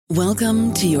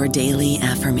Welcome to your daily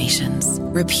affirmations.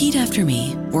 Repeat after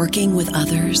me. Working with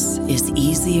others is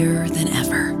easier than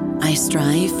ever. I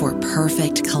strive for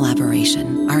perfect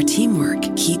collaboration. Our teamwork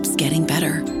keeps getting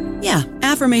better. Yeah,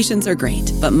 affirmations are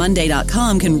great, but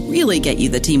Monday.com can really get you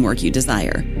the teamwork you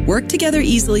desire. Work together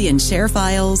easily and share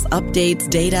files, updates,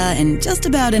 data, and just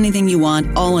about anything you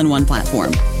want all in one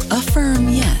platform. Affirm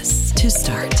yes to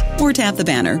start, or tap the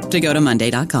banner to go to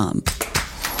Monday.com.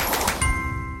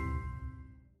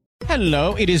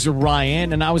 Hello, it is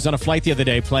Ryan, and I was on a flight the other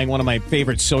day playing one of my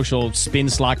favorite social spin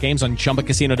slot games on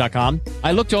ChumbaCasino.com.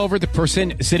 I looked over at the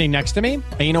person sitting next to me,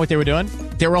 and you know what they were doing?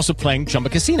 They were also playing Chumba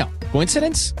Casino.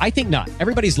 Coincidence? I think not.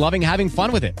 Everybody's loving having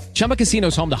fun with it. Chumba Casino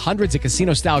is home to hundreds of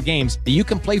casino-style games that you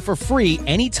can play for free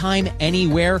anytime,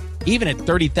 anywhere, even at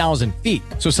 30,000 feet.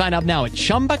 So sign up now at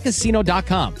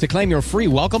ChumbaCasino.com to claim your free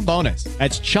welcome bonus.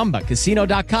 That's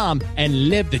ChumbaCasino.com and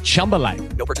live the Chumba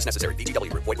life. No purchase necessary.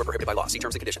 VGW. Void where prohibited by law. See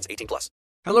terms and conditions. 18+.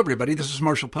 Hello, everybody. This is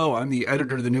Marshall Poe. I'm the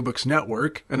editor of the New Books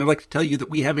Network, and I'd like to tell you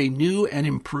that we have a new and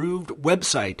improved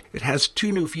website. It has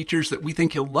two new features that we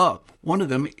think you'll love. One of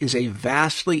them is a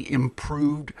vastly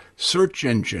improved search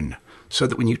engine, so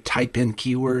that when you type in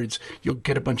keywords, you'll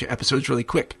get a bunch of episodes really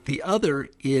quick. The other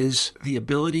is the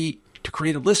ability to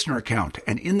create a listener account.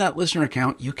 And in that listener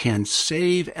account, you can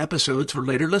save episodes for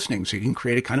later listening. So you can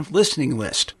create a kind of listening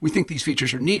list. We think these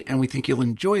features are neat, and we think you'll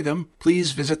enjoy them.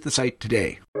 Please visit the site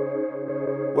today.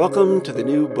 Welcome to the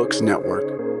New Books Network.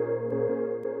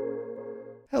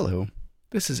 Hello,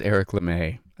 this is Eric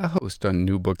LeMay, a host on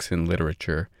New Books in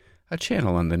Literature, a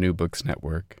channel on the New Books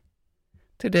Network.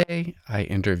 Today, I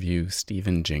interview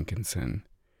Stephen Jenkinson.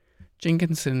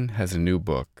 Jenkinson has a new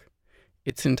book.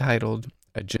 It's entitled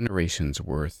A Generation's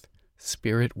Worth,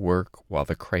 Spirit Work While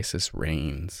the Crisis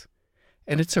Reigns.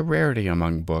 And it's a rarity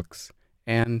among books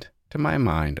and, to my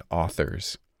mind,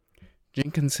 authors.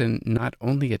 Jenkinson not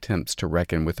only attempts to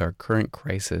reckon with our current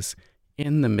crisis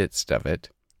in the midst of it,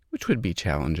 which would be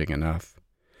challenging enough,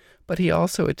 but he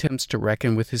also attempts to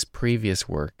reckon with his previous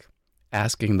work,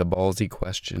 asking the ballsy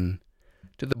question,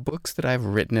 do the books that I've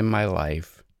written in my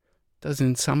life, does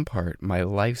in some part my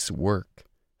life's work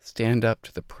stand up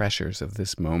to the pressures of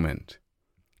this moment?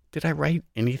 Did I write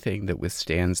anything that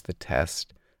withstands the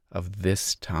test of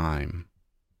this time?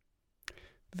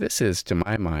 This is, to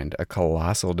my mind, a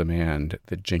colossal demand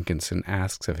that Jenkinson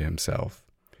asks of himself.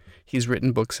 He's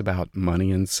written books about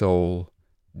money and soul,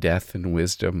 death and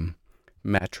wisdom,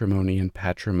 matrimony and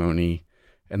patrimony,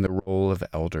 and the role of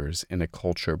elders in a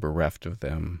culture bereft of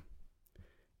them.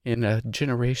 In A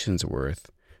Generation's Worth,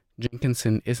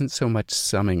 Jenkinson isn't so much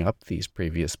summing up these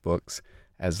previous books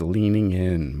as leaning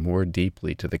in more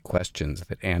deeply to the questions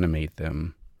that animate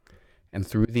them. And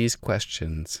through these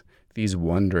questions, these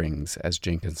wonderings, as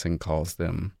Jenkinson calls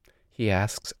them, he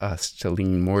asks us to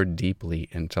lean more deeply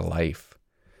into life.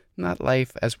 Not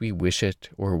life as we wish it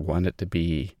or want it to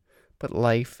be, but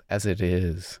life as it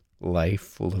is, life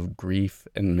full of grief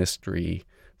and mystery,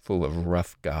 full of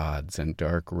rough gods and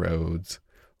dark roads,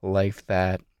 life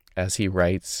that, as he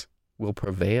writes, will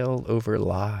prevail over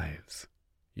lives,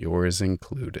 yours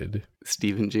included.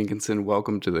 Stephen Jenkinson,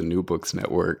 welcome to the New Books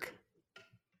Network.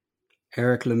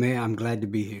 Eric LeMay, I'm glad to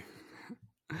be here.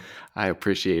 I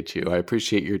appreciate you. I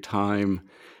appreciate your time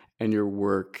and your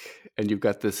work. And you've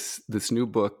got this new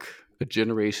book, A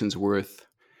Generation's Worth,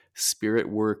 Spirit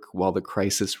Work While the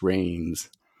Crisis Reigns.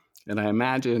 And I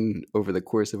imagine over the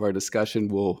course of our discussion,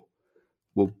 we'll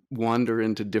wander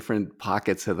into different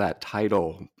pockets of that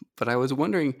title. But I was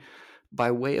wondering,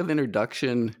 by way of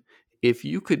introduction, if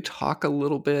you could talk a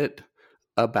little bit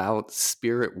about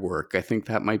spirit work. I think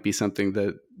that might be something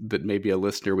that maybe a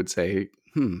listener would say,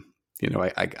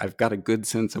 I've got a good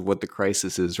sense of what the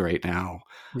crisis is right now.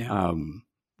 Yeah.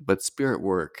 But spirit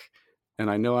work, and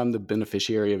I know I'm the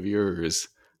beneficiary of yours.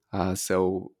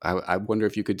 So I wonder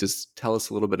if you could just tell us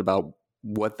a little bit about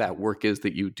what that work is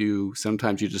that you do.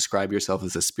 Sometimes you describe yourself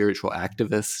as a spiritual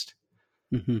activist.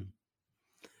 Mm-hmm.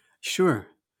 Sure.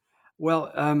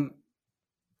 Well,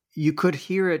 you could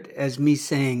hear it as me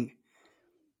saying,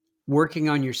 working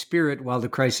on your spirit while the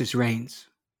crisis reigns.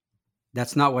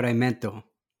 That's not what I meant, though.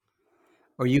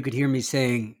 Or you could hear me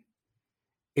saying,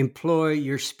 employ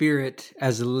your spirit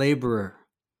as a laborer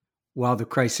while the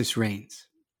crisis reigns.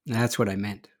 That's what I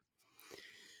meant.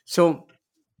 So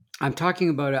I'm talking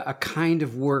about a kind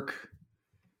of work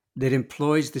that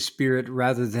employs the spirit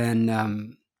rather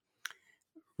than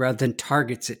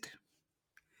targets it.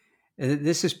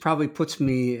 This is probably puts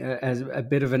me as a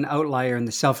bit of an outlier in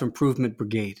the self-improvement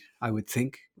brigade, I would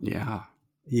think. Yeah,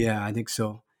 I think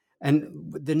so.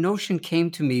 And the notion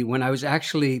came to me when I was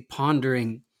actually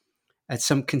pondering at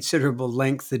some considerable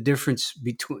length the difference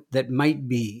that might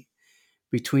be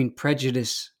between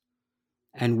prejudice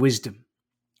and wisdom.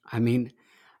 I mean,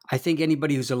 I think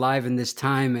anybody who's alive in this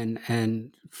time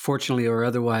and fortunately or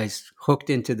otherwise hooked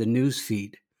into the news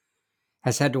feed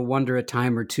has had to wonder a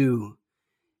time or two,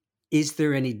 is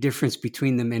there any difference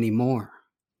between them anymore?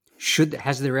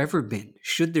 Has there ever been?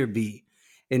 Should there be?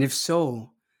 And if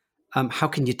so, how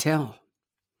can you tell?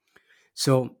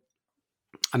 So,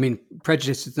 I mean,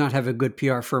 prejudice does not have a good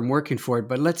PR firm working for it,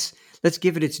 but let's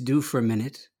give it its due for a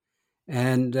minute.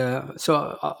 And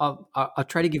so I'll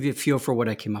try to give you a feel for what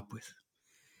I came up with.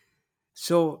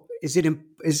 So is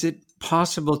it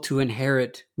possible to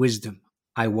inherit wisdom?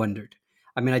 I wondered.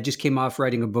 I mean, I just came off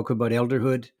writing a book about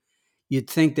elderhood. You'd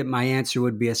think that my answer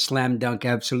would be a slam dunk,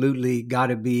 absolutely,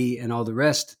 gotta be, and all the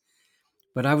rest.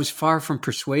 But I was far from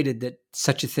persuaded that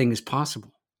such a thing is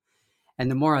possible.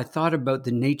 And the more I thought about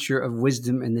the nature of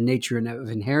wisdom and the nature of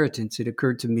inheritance, it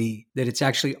occurred to me that it's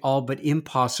actually all but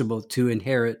impossible to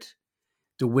inherit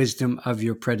the wisdom of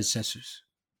your predecessors,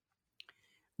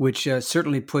 which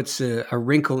certainly puts a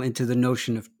wrinkle into the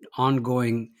notion of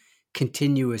ongoing,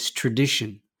 continuous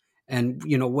tradition. And,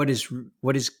 you know, what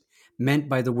is meant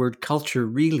by the word culture,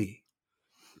 really.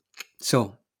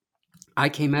 So I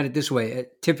came at it this way.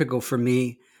 Typical for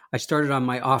me, I started on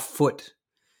my off foot.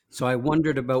 So I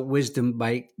wondered about wisdom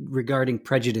by regarding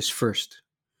prejudice first,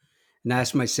 and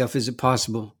asked myself, is it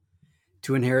possible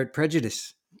to inherit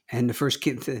prejudice? And the first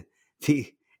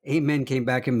the amen came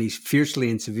back at me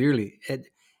fiercely and severely.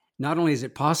 Not only is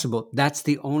it possible, that's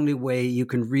the only way you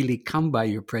can really come by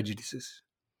your prejudices.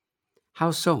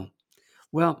 How so?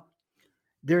 Well,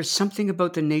 there's something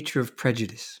about the nature of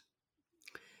prejudice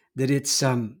that it's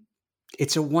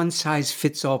a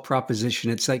one-size-fits-all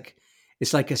proposition. It's like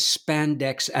a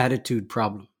spandex attitude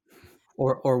problem,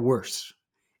 or worse.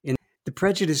 In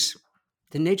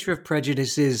the nature of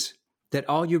prejudice is that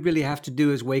all you really have to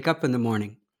do is wake up in the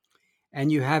morning,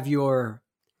 and you have your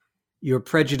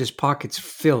prejudice pockets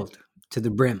filled to the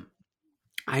brim.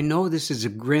 I know this is a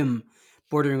grim,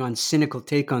 bordering on cynical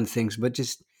take on things, but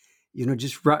just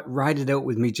ride it out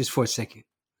with me just for a second.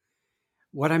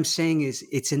 What I'm saying is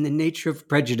it's in the nature of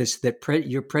prejudice that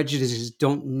your prejudices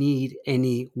don't need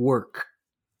any work,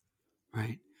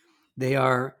 right? They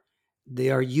are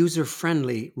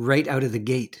user-friendly right out of the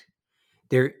gate.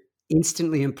 They're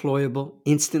instantly employable,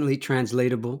 instantly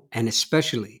translatable, and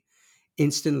especially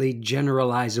instantly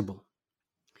generalizable.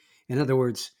 In other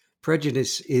words,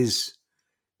 prejudice is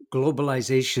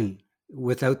globalization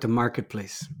without the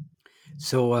marketplace.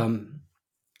 So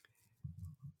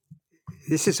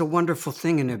this is a wonderful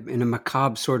thing in a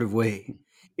macabre sort of way.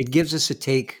 It gives us a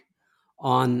take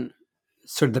on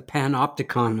sort of the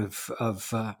panopticon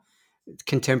of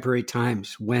contemporary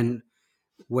times, when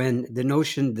the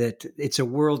notion that it's a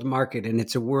world market and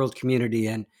it's a world community,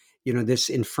 and this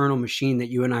infernal machine that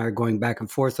you and I are going back and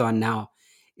forth on now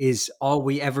is all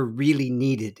we ever really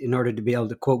needed in order to be able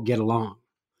to, quote, get along.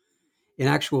 In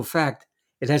actual fact,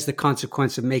 it has the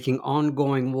consequence of making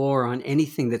ongoing war on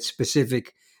anything that's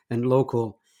specific and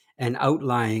local and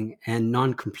outlying and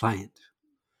non-compliant.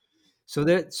 So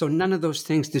none of those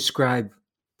things describe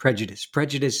prejudice.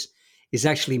 Prejudice is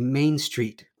actually Main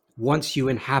Street. Once you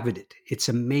inhabit it, it's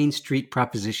a Main Street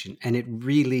proposition, and it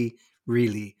really,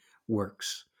 really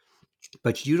works.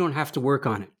 But you don't have to work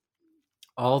on it.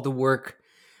 All the work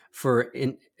for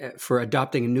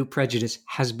adopting a new prejudice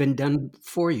has been done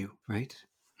for you, right?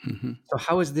 Mm-hmm. So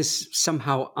how is this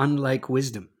somehow unlike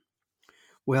wisdom?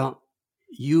 Well,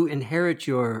 you inherit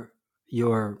your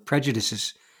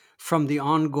prejudices from the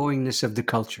ongoingness of the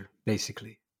culture,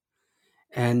 basically.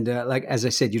 And like, as I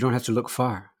said, you don't have to look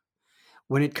far.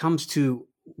 When it comes to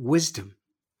wisdom,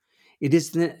 it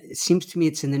seems to me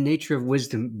it's in the nature of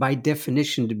wisdom, by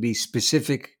definition, to be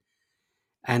specific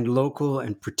and local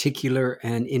and particular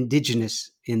and indigenous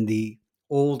in the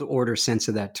old order sense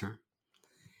of that term.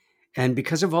 And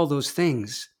because of all those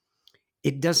things,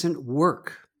 it doesn't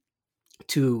work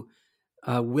to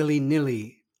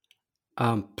willy-nilly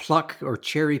pluck or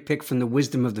cherry pick from the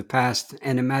wisdom of the past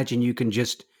and imagine you can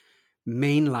just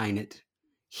mainline it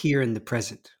here in the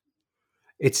present.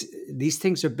 These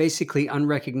things are basically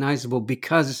unrecognizable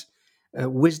because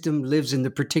wisdom lives in the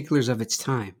particulars of its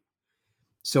time.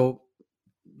 So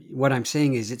what I'm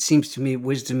saying is, it seems to me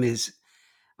wisdom is,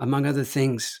 among other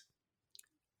things,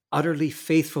 utterly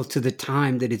faithful to the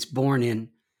time that it's born in,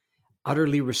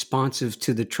 utterly responsive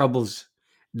to the troubles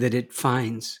that it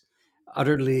finds,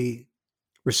 utterly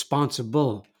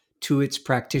responsible to its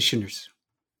practitioners.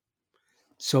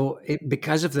 So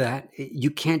because of that,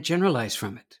 you can't generalize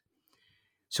from it.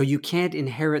 So you can't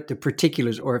inherit the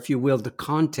particulars, or if you will, the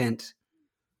content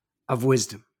of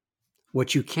wisdom,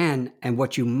 what you can and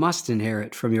what you must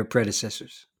inherit from your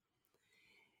predecessors,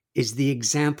 is the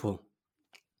example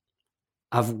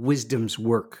of wisdom's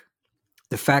work.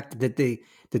 The fact that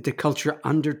the culture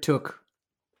undertook,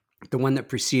 the one that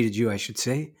preceded you, I should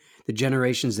say, the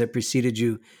generations that preceded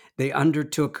you, they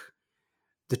undertook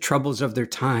the troubles of their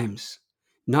times,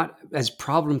 not as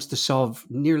problems to solve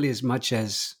nearly as much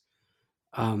as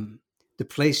the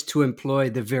place to employ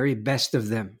the very best of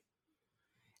them.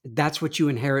 That's what you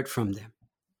inherit from them.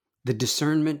 The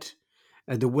discernment,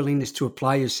 the willingness to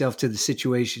apply yourself to the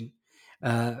situation,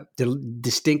 the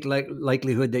distinct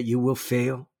likelihood that you will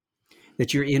fail,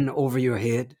 that you're in over your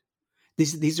head.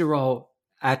 These are all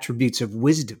attributes of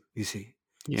wisdom, you see.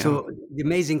 Yeah. So the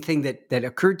amazing thing that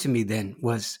occurred to me then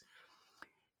was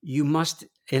you must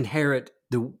inherit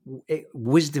the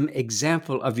wisdom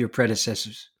example of your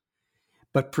predecessors,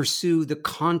 but pursue the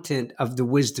content of the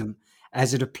wisdom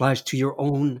as it applies to your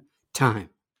own time.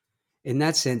 In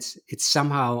that sense, it's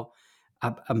somehow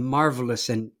a marvelous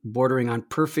and bordering on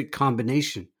perfect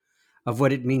combination of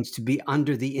what it means to be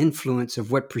under the influence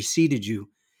of what preceded you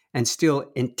and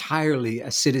still entirely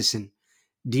a citizen,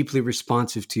 deeply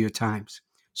responsive to your times.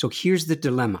 So here's the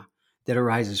dilemma that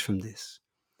arises from this.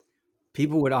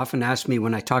 People would often ask me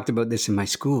when I talked about this in my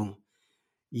school,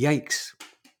 yikes,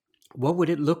 what would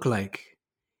it look like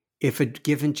if a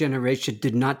given generation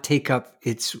did not take up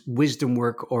its wisdom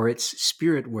work or its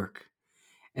spirit work?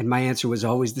 And my answer was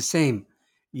always the same.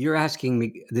 You're asking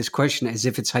me this question as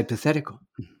if it's hypothetical.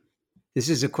 This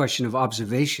is a question of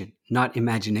observation, not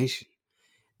imagination.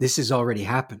 This has already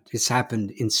happened. It's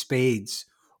happened in spades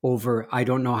over I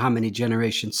don't know how many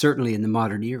generations, certainly in the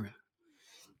modern era.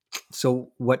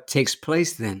 So what takes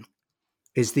place then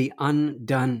is the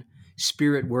undone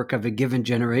spirit work of a given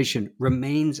generation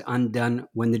remains undone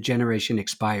when the generation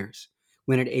expires,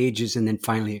 when it ages and then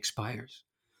finally expires.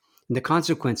 And the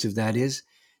consequence of that is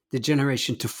the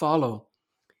generation to follow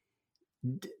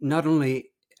not only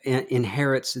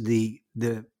inherits the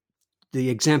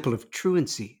example of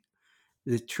truancy,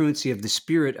 the truancy of the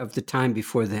spirit of the time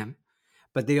before them,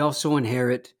 but they also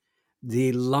inherit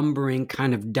the lumbering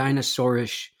kind of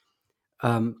dinosaurish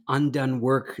undone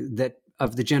work that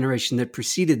of the generation that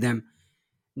preceded them.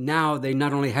 Now they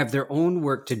not only have their own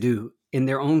work to do in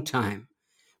their own time,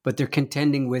 but they're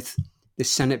contending with the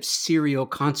serial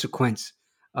consequence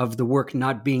of the work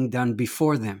not being done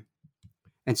before them.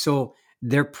 And so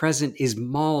their present is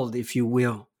mauled, if you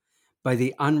will, by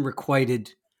the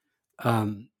unrequited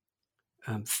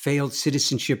failed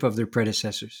citizenship of their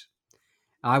predecessors.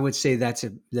 I would say that's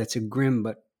a grim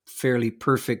but fairly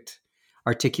perfect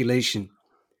articulation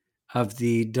of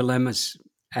the dilemmas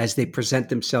as they present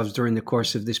themselves during the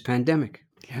course of this pandemic.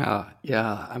 Yeah.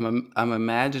 I'm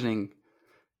imagining.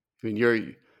 I mean,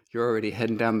 you're already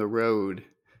heading down the road,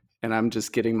 and I'm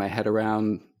just getting my head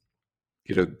around.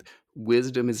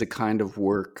 Wisdom is a kind of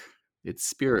work. It's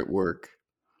spirit work,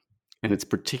 and it's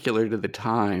particular to the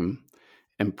time.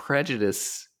 And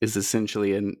prejudice is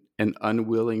essentially an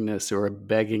unwillingness or a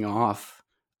begging off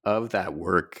of that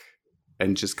work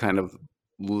and just kind of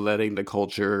letting the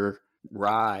culture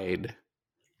ride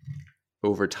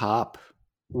over top.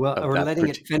 Well, or letting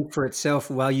it fend for itself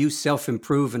while you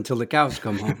self-improve until the cows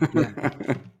come home.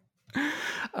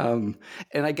 Yeah.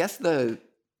 And I guess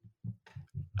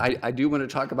I do want to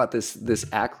talk about this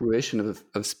accruation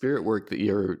of spirit work that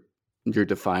you're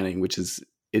defining, which is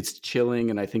it's chilling,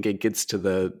 and I think it gets to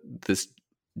this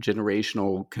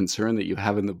generational concern that you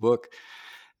have in the book.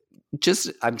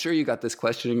 I'm sure you got this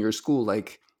question in your school,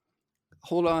 like,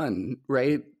 hold on,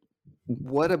 right?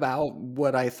 What about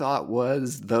what I thought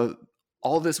was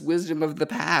all this wisdom of the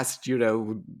past?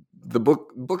 The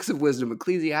books of wisdom,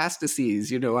 Ecclesiastes.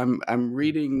 I'm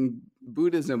reading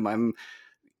Buddhism.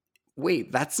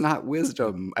 Wait, that's not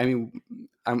wisdom. I mean,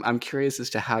 I'm curious as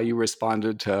to how you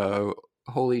responded to,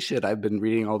 holy shit, I've been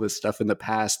reading all this stuff in the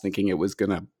past thinking it was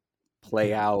going to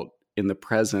play out in the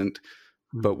present.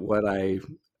 But what I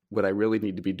really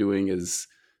need to be doing is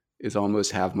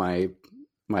almost have my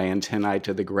antennae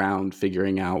to the ground,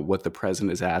 figuring out what the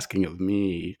present is asking of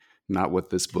me, not what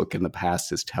this book in the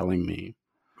past is telling me.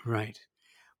 Right.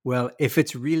 Well, if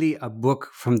it's really a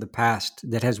book from the past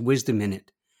that has wisdom in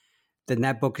it, then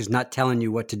that book is not telling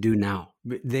you what to do now.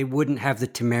 They wouldn't have the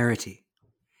temerity.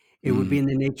 It would be in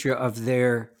the nature of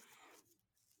their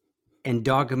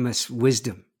endogamous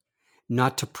wisdom,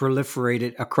 not to proliferate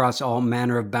it across all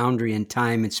manner of boundary and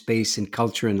time and space and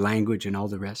culture and language and all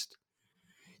the rest.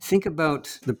 Think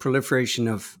about the proliferation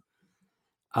of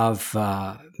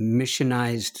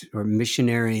missionized or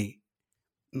missionary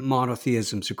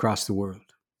monotheisms across the world.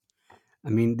 I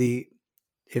mean,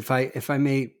 if I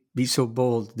may be so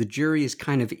bold. The jury is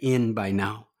kind of in by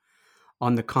now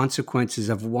on the consequences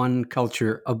of one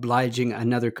culture obliging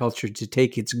another culture to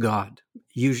take its God,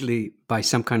 usually by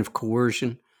some kind of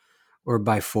coercion or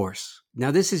by force.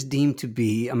 Now, this is deemed to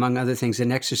be, among other things,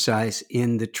 an exercise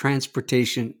in the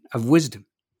transportation of wisdom,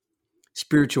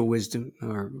 spiritual wisdom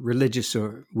or religious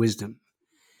or wisdom.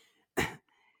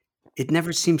 It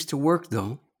never seems to work,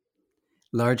 though,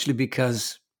 largely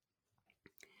because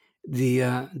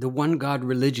the one God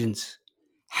religions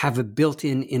have a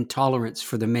built-in intolerance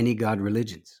for the many God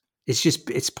religions.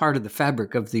 It's part of the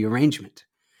fabric of the arrangement.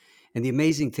 And the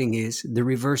amazing thing is the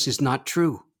reverse is not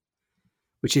true,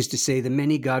 which is to say the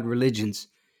many God religions,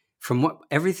 from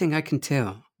everything I can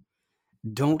tell,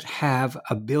 don't have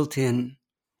a built-in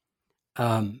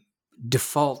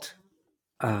default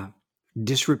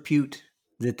disrepute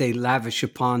that they lavish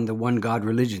upon the one God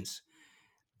religions.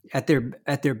 At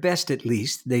their best, at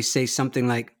least, they say something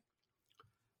like,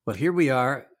 well, here we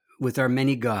are with our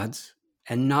many gods,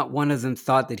 and not one of them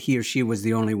thought that he or she was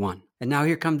the only one. And now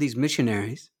here come these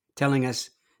missionaries telling us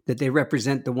that they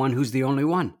represent the one who's the only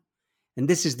one. And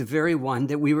this is the very one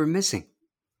that we were missing.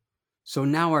 So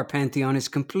now our pantheon is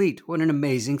complete. What an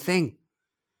amazing thing.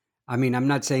 I mean, I'm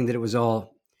not saying that it was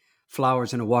all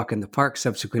flowers and a walk in the park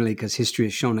subsequently, because history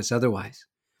has shown us otherwise.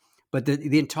 But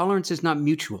the intolerance is not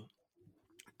mutual.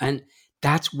 And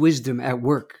that's wisdom at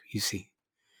work, you see.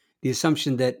 The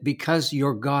assumption that because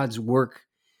your gods work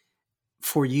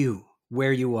for you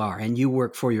where you are and you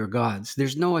work for your gods,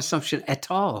 there's no assumption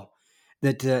at all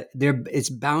that it's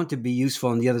bound to be useful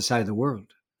on the other side of the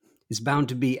world. It's bound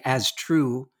to be as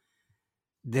true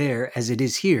there as it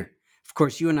is here. Of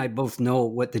course, you and I both know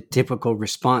what the typical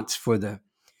response for the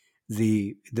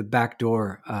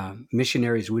backdoor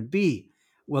missionaries would be.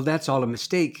 Well, that's all a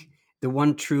mistake. The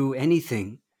one true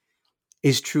anything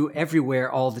is true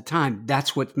everywhere all the time.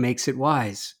 That's what makes it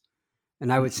wise.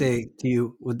 And I would say to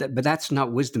you, well, but that's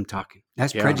not wisdom talking.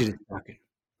 That's prejudice talking,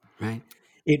 right?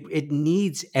 It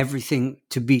needs everything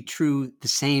to be true, the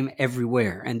same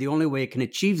everywhere. And the only way it can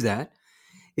achieve that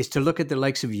is to look at the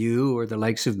likes of you or the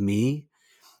likes of me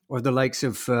or the likes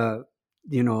of,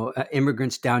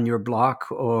 immigrants down your block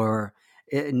or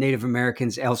Native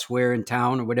Americans elsewhere in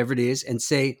town or whatever it is and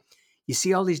say, you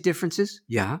see all these differences?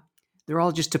 Yeah. They're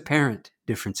all just apparent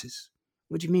differences.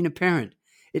 What do you mean apparent?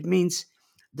 It means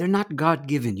they're not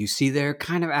God-given. You see, they're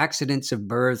kind of accidents of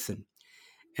birth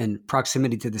and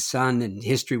proximity to the sun and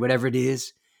history, whatever it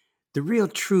is. The real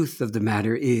truth of the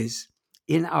matter is,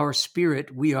 in our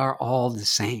spirit, we are all the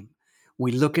same.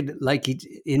 We look at it like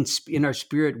in our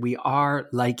spirit, we are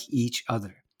like each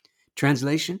other.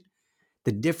 Translation,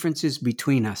 the differences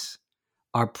between us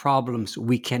are problems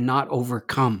we cannot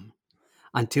overcome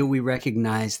until we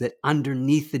recognize that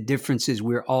underneath the differences,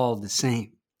 we're all the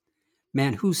same.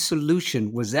 Man, whose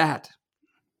solution was that?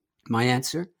 My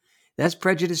answer? That's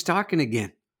prejudice talking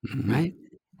again, right?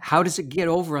 How does it get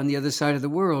over on the other side of the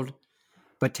world?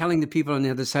 By telling the people on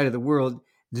the other side of the world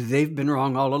that they've been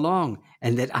wrong all along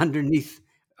and that underneath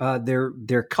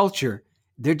their culture,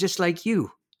 they're just like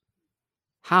you.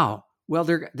 How? Well,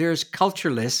 they're as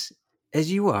cultureless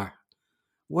as you are.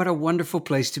 What a wonderful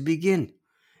place to begin.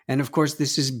 And of course,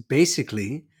 this is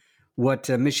basically what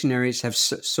missionaries have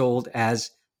sold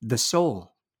as the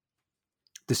soul.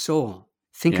 The soul.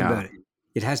 Think about it.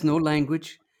 It has no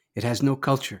language. It has no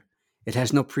culture. It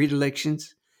has no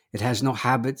predilections. It has no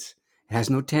habits. It has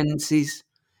no tendencies.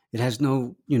 It has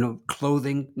no,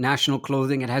 clothing, national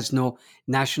clothing. It has no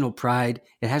national pride.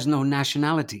 It has no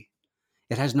nationality.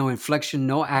 It has no inflection,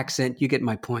 no accent. You get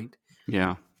my point.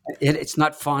 Yeah. It's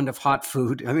not fond of hot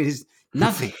food. I mean, it's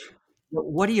nothing.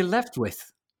 What are you left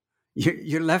with?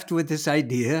 You're left with this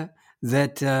idea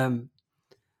that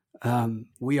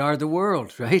we are the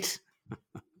world, right?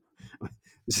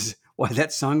 This is why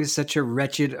that song is such a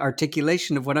wretched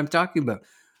articulation of what I'm talking about.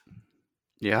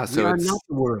 Yeah, so we are not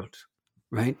the world,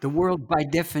 right? The world, by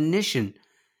definition,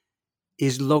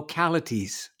 is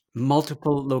localities,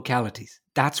 multiple localities.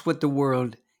 That's what the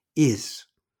world is.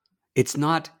 It's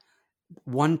not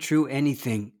one true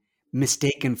anything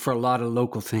mistaken for a lot of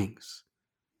local things.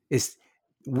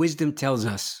 Wisdom tells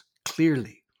us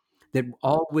clearly that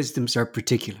all wisdoms are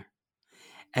particular.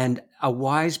 And a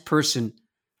wise person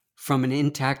from an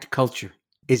intact culture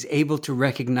is able to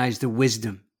recognize the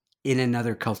wisdom in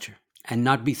another culture and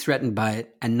not be threatened by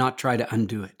it and not try to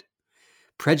undo it.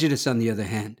 Prejudice, on the other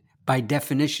hand, by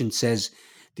definition says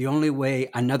the only way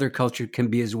another culture can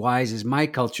be as wise as my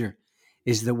culture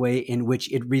is the way in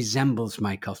which it resembles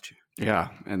my culture. Yeah,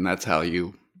 and that's how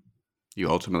you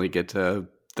ultimately get to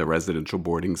the residential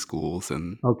boarding schools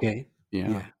and okay.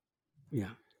 Yeah,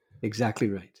 Exactly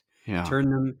right. Yeah.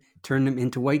 turn them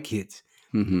into white kids,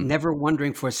 never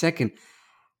wondering for a second,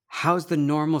 how's the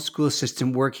normal school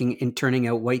system working in turning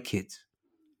out white kids?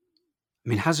 I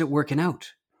mean, how's it working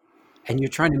out? And you're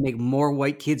trying to make more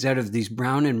white kids out of these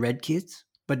brown and red kids?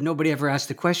 But nobody ever asked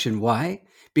the question, why?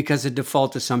 Because the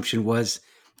default assumption was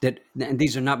that, and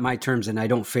these are not my terms and I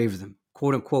don't favor them,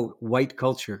 quote unquote, white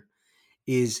culture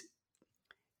is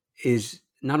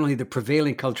not only the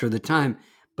prevailing culture of the time,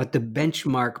 but the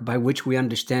benchmark by which we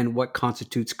understand what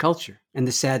constitutes culture. And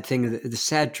the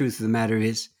sad truth of the matter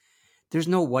is, there's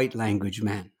no white language,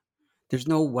 man. There's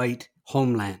no white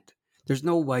homeland. There's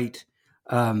no white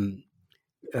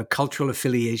cultural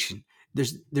affiliation.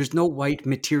 There's no white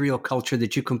material culture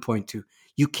that you can point to.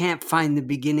 You can't find the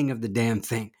beginning of the damn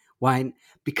thing. Why?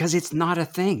 Because it's not a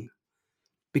thing.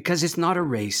 Because it's not a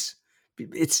race.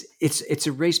 It's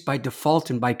a race by default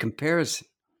and by comparison,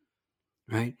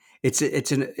 right? It's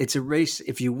a race,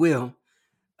 if you will,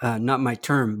 not my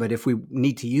term, but if we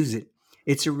need to use it,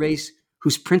 it's a race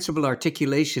whose principal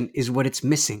articulation is what it's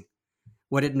missing,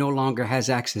 what it no longer has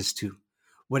access to,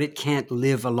 what it can't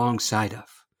live alongside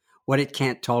of, what it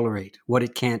can't tolerate, what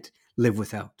it can't live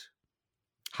without,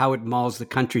 how it mauls the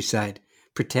countryside,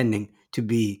 pretending to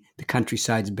be the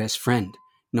countryside's best friend,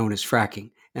 known as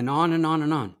fracking, and on and on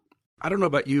and on. I don't know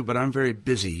about you, but I'm very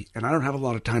busy and I don't have a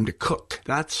lot of time to cook.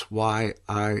 That's why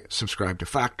I subscribe to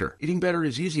Factor. Eating better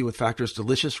is easy with Factor's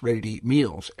delicious, ready-to-eat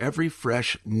meals. Every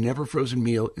fresh, never frozen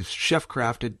meal is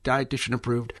chef-crafted, dietitian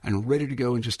approved, and ready to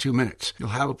go in just 2 minutes. You'll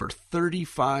have over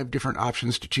 35 different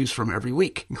options to choose from every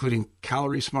week, including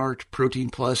Calorie Smart, Protein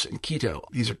Plus, and Keto.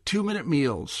 These are 2-minute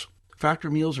meals.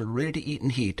 Factor meals are ready to eat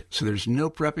and heat, so there's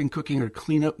no prepping, cooking, or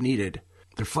cleanup needed.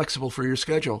 They're flexible for your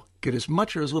schedule. Get as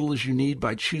much or as little as you need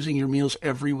by choosing your meals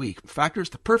every week. Factor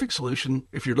is the perfect solution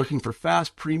if you're looking for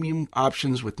fast, premium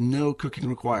options with no cooking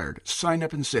required. Sign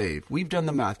up and save. We've done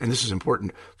the math, and this is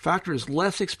important. Factor is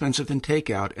less expensive than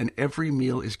takeout, and every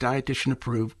meal is dietitian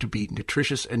approved to be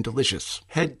nutritious and delicious.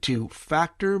 Head to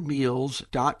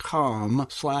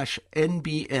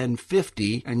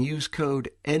factormeals.com/NBN50 and use code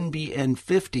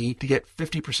NBN50 to get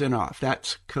 50% off.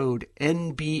 That's code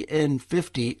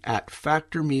NBN50 at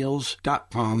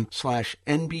factormeals.com/NBN50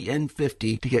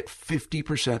 to get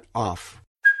 50% off.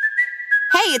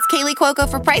 Hey, it's Kaylee Cuoco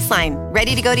for Priceline.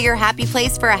 Ready to go to your happy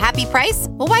place for a happy price?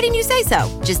 Well, why didn't you say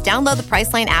so? Just download the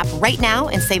Priceline app right now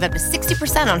and save up to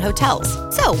 60% on hotels.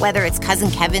 So whether it's Cousin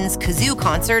Kevin's Kazoo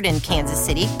Concert in Kansas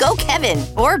City, go Kevin,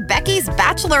 or Becky's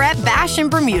Bachelorette Bash in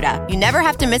Bermuda, you never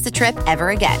have to miss a trip ever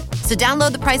again. So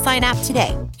download the Priceline app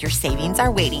today. Your savings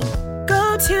are waiting.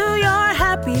 Go to your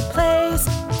happy place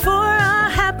for a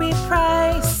happy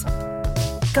price.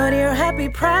 Go to your happy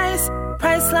price,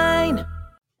 Priceline.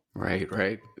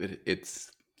 Right.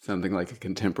 It's something like a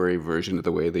contemporary version of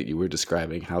the way that you were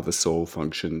describing how the soul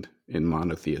functioned in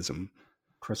monotheism.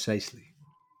 Precisely.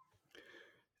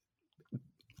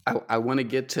 I want to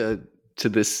get to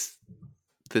this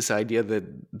idea that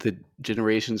the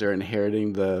generations are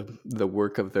inheriting the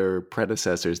work of their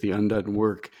predecessors, the undone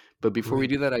work. But before we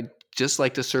do that, I'd just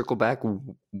like to circle back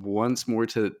once more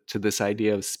to this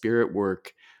idea of spirit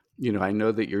work. You know, I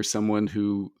know that you're someone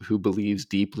who believes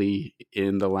deeply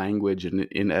in the language and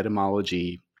in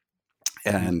etymology,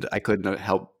 and I couldn't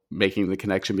help making the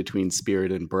connection between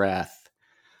spirit and breath,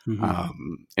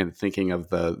 and thinking of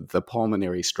the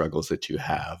pulmonary struggles that you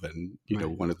have. And, you know,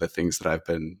 one of the things that I've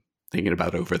been thinking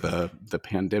about over the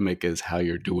pandemic is how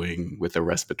you're doing with the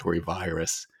respiratory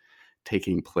virus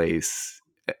taking place.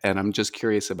 And I'm just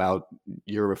curious about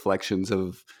your reflections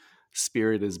of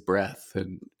spirit is breath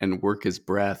and work is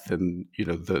breath, and, you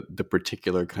know, the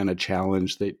particular kind of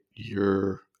challenge that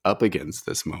you're up against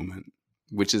this moment,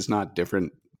 which is not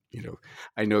different. You know,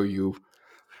 I know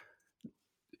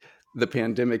the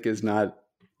pandemic is not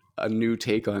a new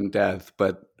take on death,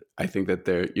 but I think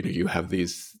that you have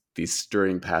these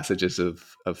stirring passages of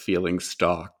feeling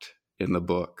stalked in the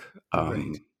book,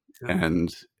 and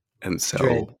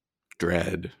so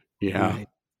dread. Yeah. Right.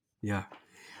 Yeah.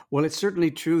 Well, it's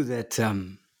certainly true that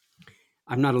I'm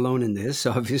not alone in this,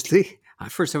 obviously.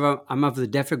 First of all, I'm of the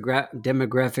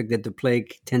demographic that the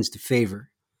plague tends to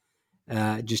favor.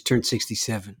 Just turned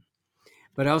 67.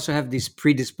 But I also have these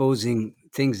predisposing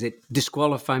things that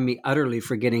disqualify me utterly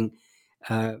for getting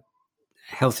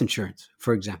health insurance,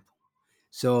 for example.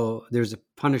 So there's a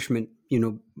punishment,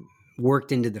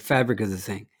 worked into the fabric of the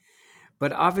thing.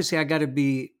 But obviously, I got to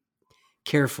be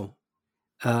careful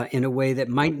in a way that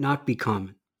might not be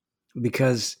common.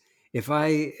 Because if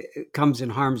I comes in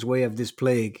harm's way of this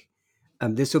plague,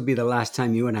 this will be the last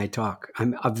time you and I talk.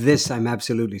 I'm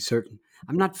absolutely certain.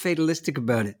 I'm not fatalistic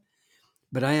about it,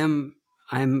 but I'm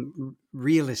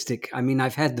realistic. I mean,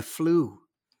 I've had the flu,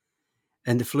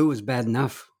 and the flu is bad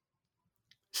enough.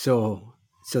 So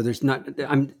there's not.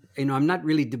 I'm not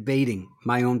really debating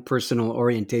my own personal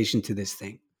orientation to this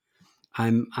thing.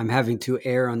 I'm having to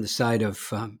err on the side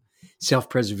of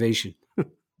self-preservation.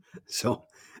 So,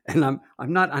 and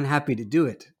I'm not unhappy to do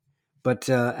it. But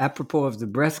apropos of the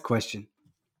breath question,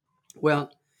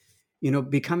 well,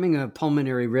 becoming a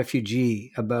pulmonary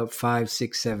refugee about 5,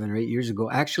 6, 7, or 8 years ago,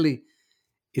 actually,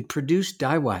 it produced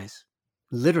DIY,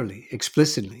 literally,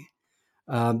 explicitly,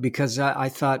 because I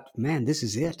thought, man, this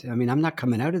is it. I mean, I'm not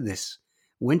coming out of this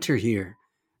winter here.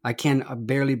 I can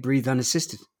barely breathe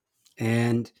unassisted.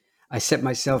 And I set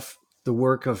myself the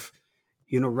work of,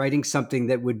 writing something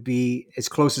that would be as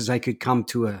close as I could come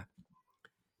to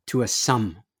a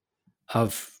sum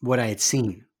of what I had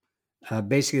seen.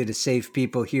 Basically to save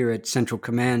people here at Central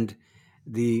Command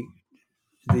the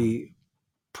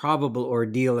probable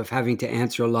ordeal of having to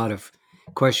answer a lot of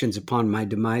questions upon my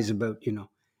demise about,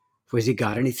 was he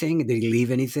got anything? Did he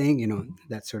leave anything?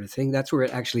 That sort of thing. That's where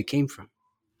it actually came from.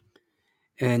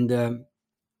 And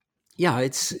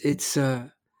it's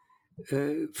from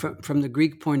the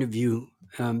Greek point of view,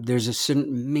 there's a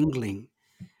certain mingling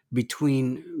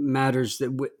between matters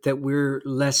that we're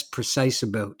less precise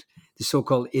about, the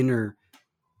so-called inner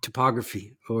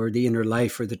topography or the inner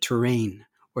life or the terrain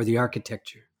or the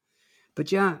architecture.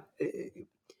 But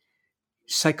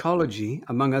psychology,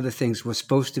 among other things, was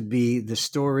supposed to be the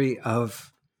story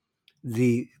of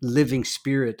the living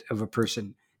spirit of a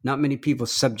person. Not many people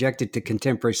subjected to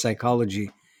contemporary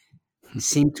psychology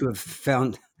seem to have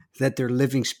found that their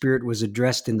living spirit was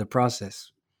addressed in the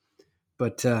process.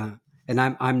 But and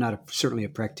I'm not certainly a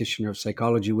practitioner of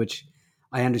psychology, which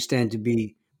I understand to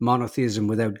be monotheism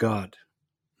without God.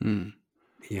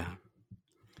 Yeah.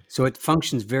 So it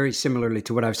functions very similarly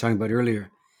to what I was talking about earlier,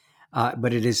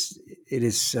 but it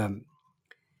is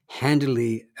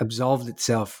handily absolved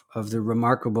itself of the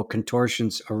remarkable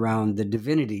contortions around the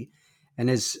divinity, and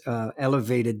has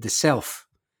elevated the self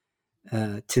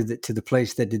to the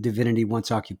place that the divinity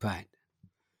once occupied.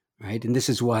 Right, and this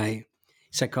is why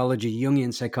psychology,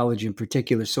 Jungian psychology in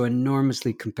particular, is so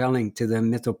enormously compelling to the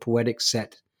mythopoetic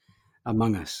set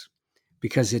among us,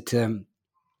 because it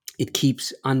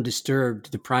keeps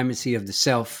undisturbed the primacy of the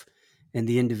self and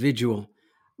the individual,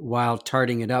 while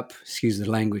tarting it up. Excuse the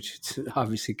language; it's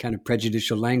obviously kind of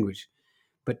prejudicial language,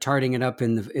 but tarting it up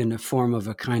in the form of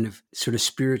a kind of sort of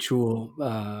spiritual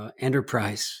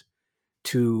enterprise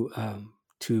to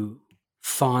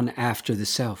fawn after the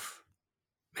self.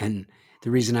 And the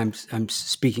reason I'm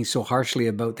speaking so harshly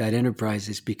about that enterprise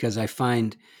is because I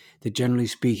find that, generally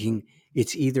speaking,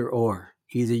 it's either or.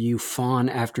 Either you fawn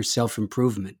after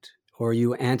self-improvement, or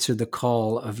you answer the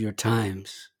call of your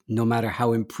times, no matter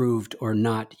how improved or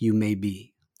not you may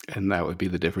be. And that would be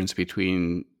the difference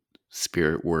between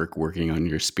spirit work, working on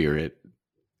your spirit,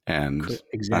 and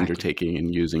undertaking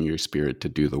and using your spirit to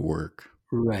do the work.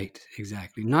 Right,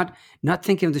 exactly. Not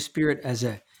thinking of the spirit as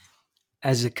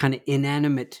a kind of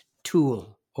inanimate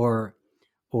tool or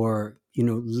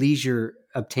leisure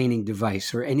obtaining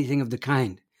device or anything of the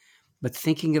kind, but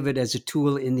thinking of it as a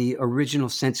tool in the original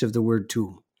sense of the word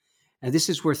tool. And this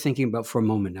is worth thinking about for a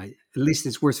moment. At least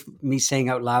it's worth me saying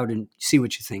out loud and see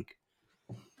what you think.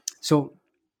 So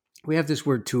we have this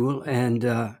word tool, and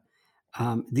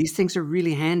these things are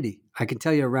really handy. I can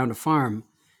tell you, around a farm,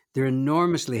 they're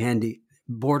enormously handy,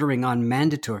 bordering on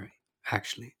mandatory,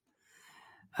 actually.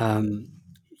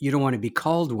 You don't want to be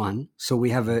called one, so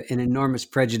we have an enormous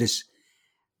prejudice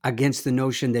against the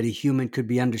notion that a human could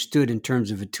be understood in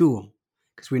terms of a tool,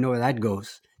 because we know where that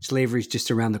goes. Slavery is just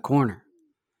around the corner.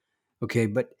 Okay,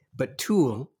 but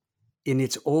tool, in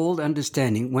its old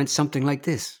understanding, went something like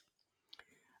this.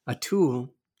 A tool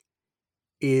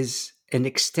is an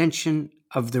extension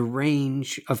of the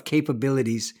range of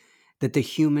capabilities that the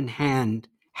human hand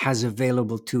has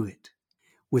available to it,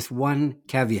 with one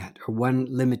caveat or one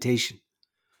limitation,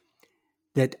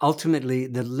 that ultimately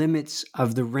the limits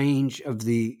of the range of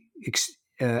the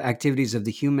activities of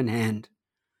the human hand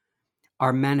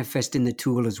are manifest in the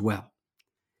tool as well.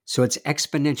 So it's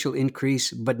exponential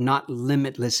increase, but not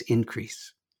limitless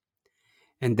increase.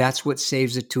 And that's what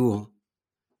saves a tool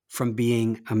from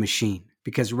being a machine.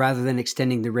 Because rather than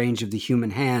extending the range of the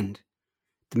human hand,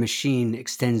 the machine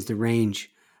extends the range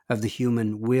of the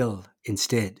human will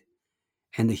instead.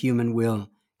 And the human will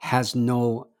has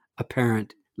no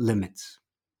apparent limits.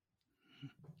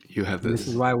 You have this. This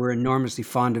is why we're enormously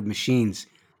fond of machines,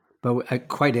 but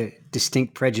quite a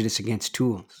distinct prejudice against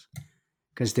tools,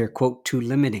 because they're, quote, too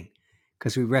limiting,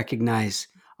 because we recognize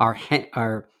our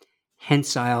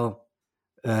hensile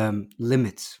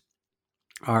limits,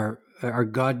 our are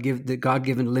the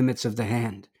God-given limits of the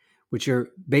hand, which are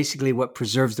basically what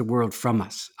preserves the world from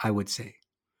us, I would say.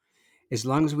 As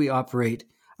long as we operate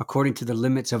according to the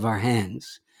limits of our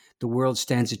hands, the world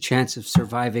stands a chance of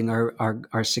surviving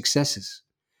our successes.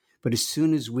 But as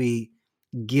soon as we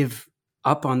give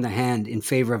up on the hand in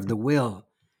favor of the will,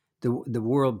 the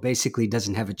world basically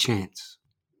doesn't have a chance.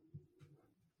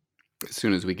 As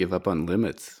soon as we give up on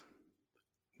limits.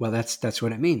 Well, that's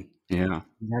what I mean. Yeah.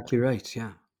 Exactly right.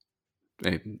 Yeah.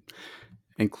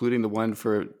 Including the one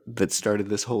that started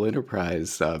this whole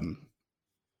enterprise,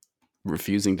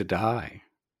 refusing to die.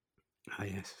 Ah,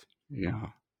 yes. Yeah.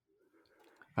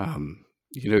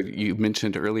 You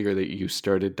mentioned earlier that you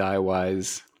started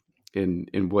DieWise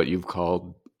in what you've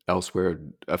called elsewhere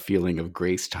a feeling of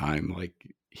grace time. Like,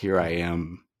 here I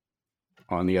am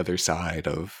on the other side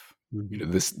of,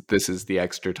 this is the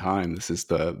extra time. This is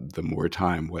the more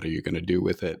time. What are you going to do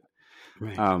with it?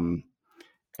 Right.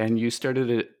 And you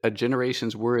started a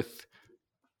generation's worth,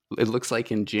 it looks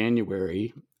like in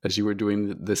January, as you were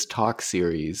doing this talk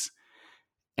series,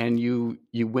 and you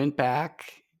went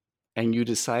back and you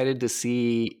decided to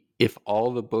see if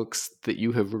all the books that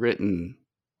you have written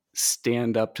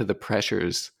stand up to the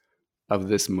pressures of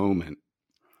this moment.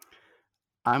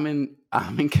 I'm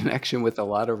in connection with a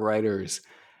lot of writers,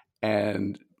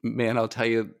 and man, I'll tell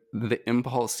you, the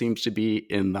impulse seems to be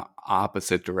in the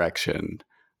opposite direction.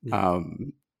 Yeah.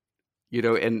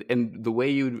 And the way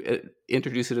you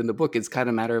introduce it in the book, it's kind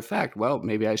of matter of fact. Well,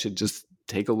 maybe I should just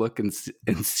take a look and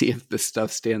see if this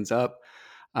stuff stands up.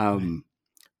 Right.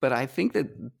 But I think that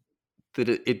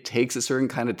it takes a certain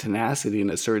kind of tenacity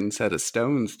and a certain set of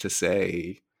stones to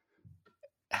say,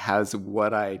 has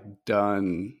what I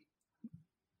done,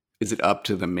 is it up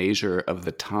to the measure of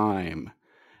the time?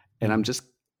 And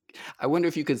I wonder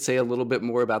if you could say a little bit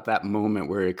more about that moment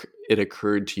where it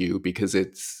occurred to you, because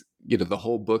it's, the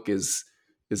whole book is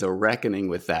a reckoning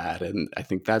with that. And I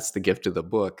think that's the gift of the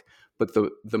book. But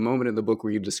the moment in the book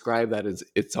where you describe that is,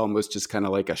 it's almost just kind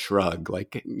of like a shrug,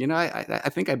 like, I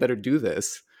think I better do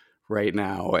this right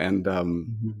now. And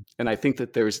and I think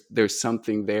that there's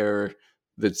something there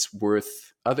that's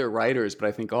worth other writers, but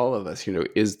I think all of us,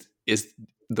 is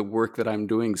the work that I'm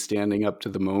doing standing up to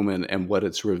the moment and what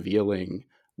it's revealing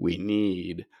we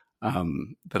need,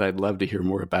 that I'd love to hear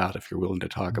more about if you're willing to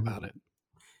talk about it.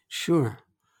 Sure.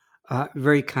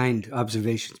 Very kind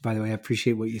observations, by the way. I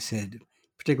appreciate what you said,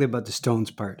 particularly about the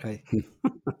stones part.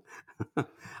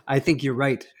 I think you're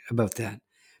right about that.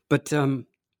 But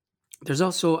there's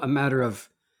also a matter of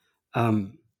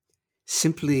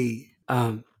simply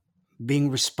being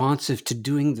responsive to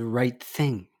doing the right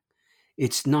thing.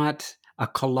 It's not a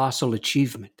colossal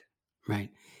achievement, right?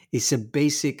 It's a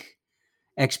basic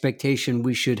expectation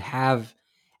we should have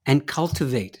and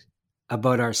cultivate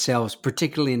about ourselves,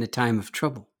 particularly in a time of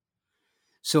trouble.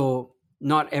 So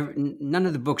none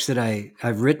of the books that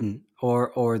I've written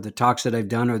or the talks that I've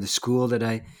done or the school that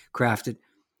I crafted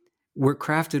were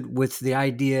crafted with the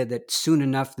idea that soon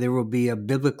enough there will be a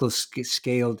biblical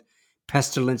scaled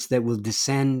pestilence that will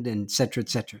descend, and et cetera, et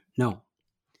cetera. No.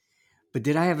 But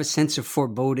did I have a sense of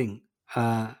foreboding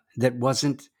that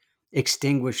wasn't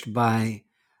extinguished by,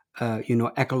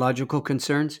 ecological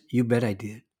concerns? You bet I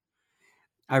did.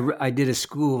 I did a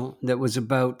school that was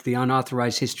about the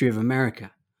unauthorized history of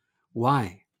America.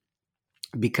 Why?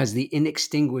 Because the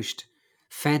inextinguished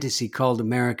fantasy called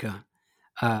America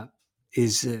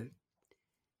is an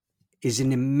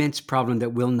immense problem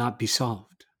that will not be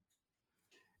solved.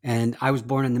 And I was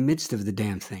born in the midst of the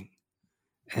damn thing.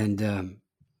 And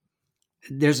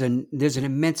there's an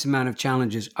immense amount of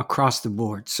challenges across the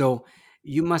board. So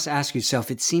you must ask yourself,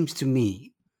 it seems to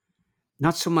me,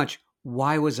 not so much,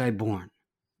 why was I born?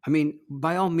 I mean,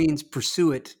 by all means,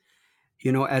 pursue it,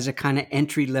 as a kind of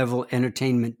entry-level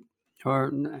entertainment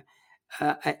or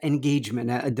engagement,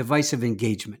 a device of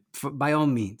engagement, by all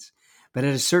means. But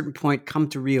at a certain point, come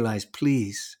to realize,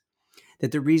 please,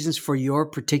 that the reasons for your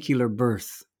particular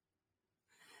birth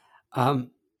are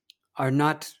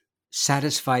not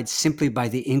satisfied simply by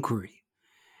the inquiry.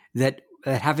 That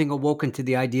having awoken to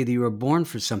the idea that you were born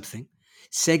for something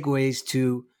segues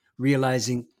to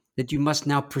realizing that you must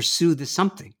now pursue the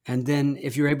something. And then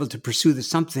if you're able to pursue the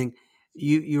something,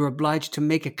 you're obliged to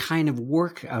make a kind of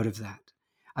work out of that.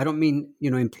 I don't mean,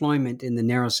 employment in the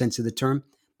narrow sense of the term,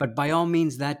 but by all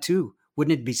means that too.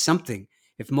 Wouldn't it be something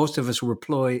if most of us were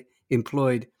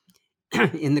employed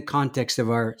in the context of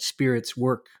our spirit's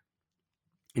work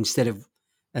instead of,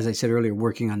 as I said earlier,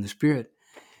 working on the spirit?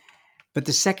 But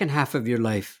the second half of your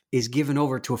life is given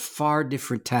over to a far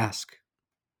different task.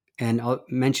 And I'll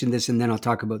mention this and then I'll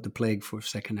talk about the plague for a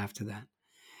second after that.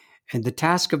 And the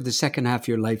task of the second half of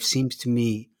your life seems to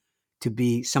me to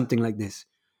be something like this.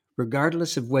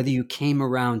 Regardless of whether you came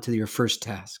around to your first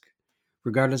task,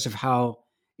 regardless of how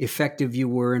effective you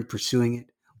were in pursuing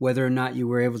it, whether or not you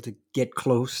were able to get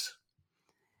close,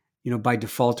 by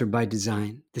default or by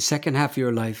design, the second half of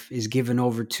your life is given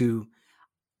over to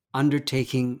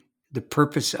undertaking the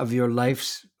purpose of your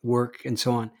life's work and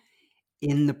so on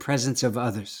in the presence of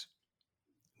others,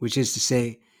 which is to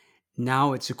say,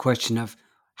 now it's a question of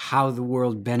how the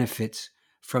world benefits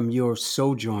from your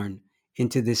sojourn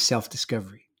into this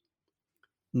self-discovery,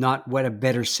 not what a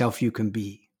better self you can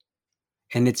be.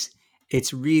 And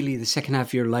it's really the second half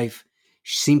of your life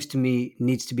seems to me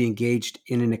needs to be engaged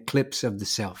in an eclipse of the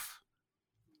self.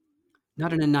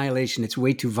 Not an annihilation, it's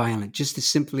way too violent. Just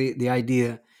simply the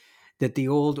idea that the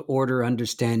old order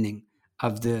understanding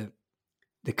of the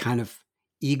kind of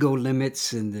ego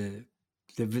limits and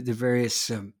the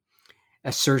various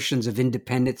assertions of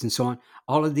independence and so on,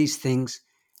 all of these things,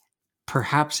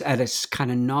 perhaps at a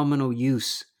kind of nominal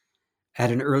use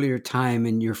at an earlier time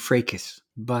in your fracas,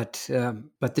 but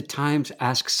the times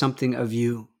ask something of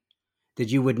you that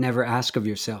you would never ask of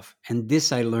yourself. And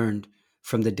this I learned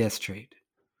from the Death Trade.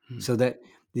 So that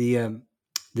the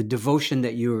devotion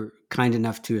that you're kind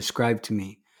enough to ascribe to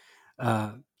me,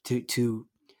 to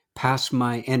pass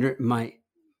my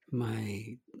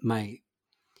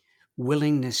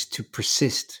willingness to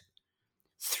persist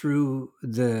through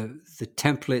the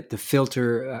template, the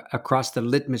filter across the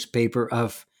litmus paper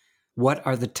of what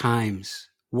are the times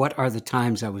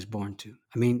I was born to.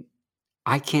 I mean,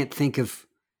 I can't think of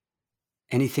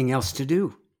anything else to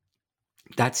do.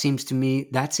 That seems to me,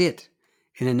 that's it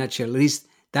in a nutshell. At least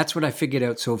that's what I figured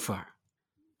out so far,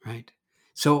 right?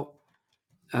 So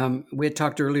we had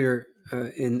talked earlier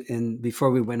in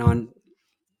before we went on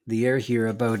the air here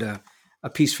about a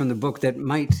piece from the book that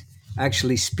might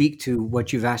actually speak to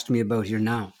what you've asked me about here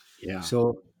now. Yeah.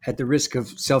 So at the risk of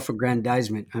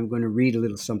self-aggrandizement, I'm going to read a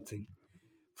little something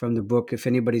from the book. If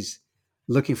anybody's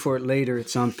looking for it later,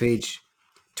 it's on page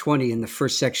 20 in the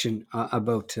first section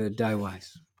about Die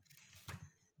Wise.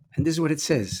 And this is what it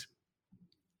says.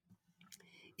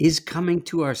 Is coming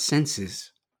to our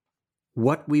senses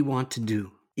what we want to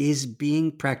do? Is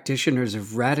being practitioners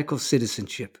of radical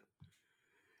citizenship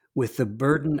with the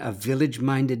burden of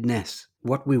village-mindedness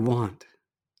what we want?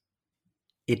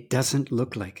 It doesn't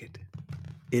look like it.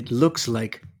 It looks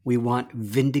like we want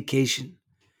vindication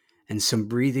and some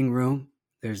breathing room.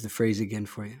 There's the phrase again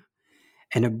for you.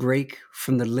 And a break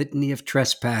from the litany of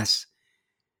trespass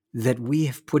that we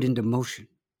have put into motion.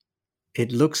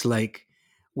 It looks like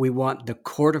we want the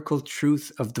cortical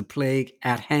truth of the plague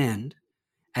at hand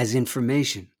as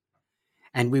information.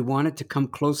 And we want it to come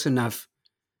close enough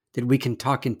that we can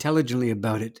talk intelligently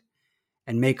about it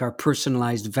and make our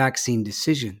personalized vaccine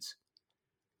decisions.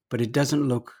 But it doesn't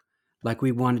look like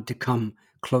we want it to come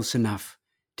close enough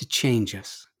to change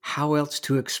us. How else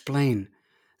to explain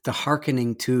the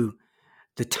hearkening to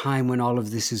the time when all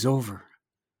of this is over?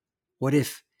 What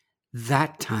if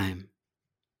that time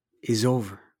is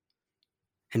over?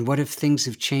 And what if things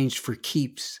have changed for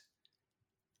keeps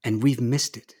and we've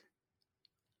missed it?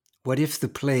 What if the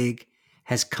plague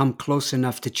has come close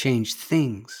enough to change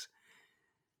things,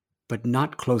 but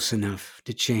not close enough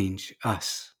to change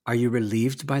us? Are you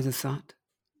relieved by the thought?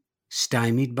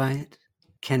 Stymied by it?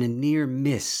 Can a near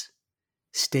miss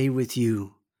stay with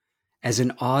you as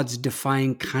an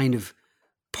odds-defying kind of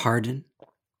pardon?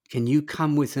 Can you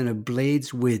come within a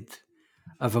blade's width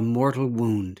of a mortal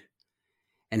wound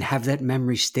and have that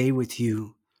memory stay with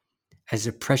you as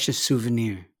a precious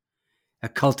souvenir, a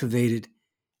cultivated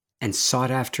and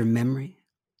sought-after memory?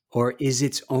 Or is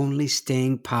its only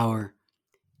staying power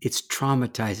its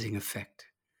traumatizing effect,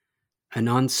 an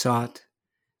unsought,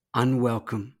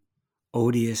 unwelcome,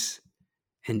 odious,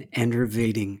 and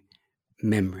enervating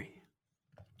memory?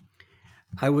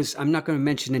 I'm not going to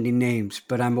mention any names,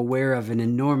 but I'm aware of an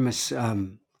enormous,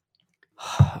 what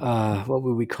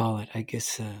would we call it? I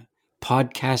guess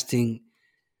podcasting,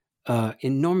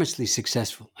 enormously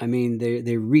successful. I mean,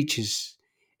 their reach is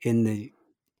in the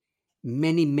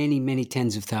many, many, many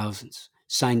tens of thousands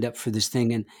signed up for this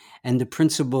thing. And the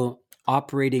principal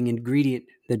operating ingredient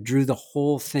that drew the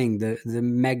whole thing, the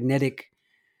magnetic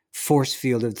force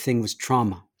field of the thing, was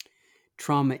trauma.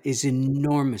 Trauma is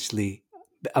enormously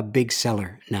a big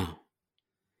seller now.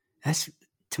 That's,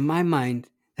 to my mind,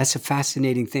 that's a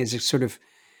fascinating thing. As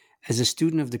a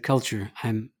student of the culture,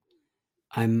 I'm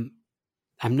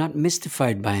not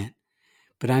mystified by it,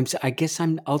 but I guess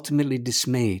I'm ultimately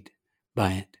dismayed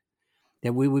by it,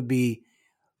 that we would be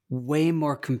way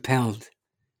more compelled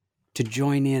to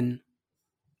join in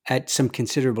at some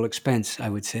considerable expense, I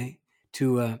would say,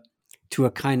 to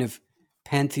a kind of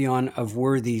pantheon of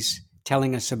worthies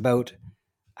telling us about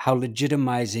how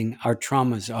legitimizing our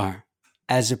traumas are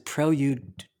as a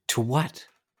prelude to what?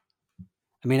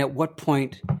 I mean, at what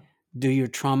point do your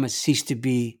traumas cease to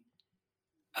be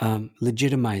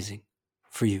legitimizing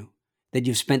for you? That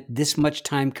you've spent this much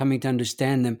time coming to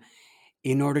understand them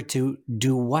in order to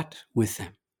do what with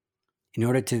them? In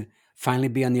order to finally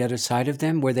be on the other side of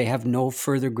them where they have no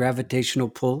further gravitational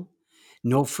pull,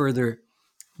 no further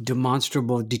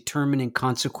demonstrable determining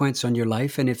consequence on your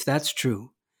life? And if that's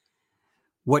true,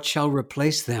 what shall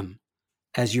replace them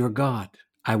as your God,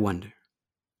 I wonder?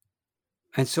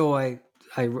 And so I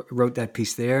wrote that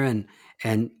piece there and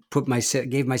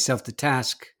gave myself the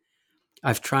task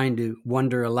of trying to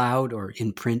wonder aloud or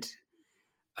in print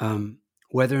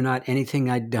whether or not anything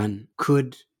I'd done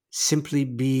could simply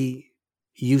be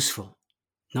useful,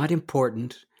 not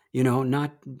important,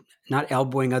 not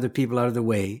elbowing other people out of the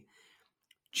way.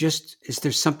 Just, is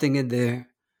there something in there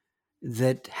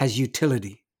that has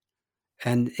utility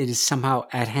and it is somehow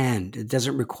at hand? It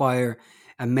doesn't require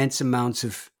immense amounts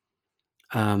of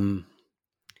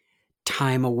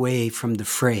time away from the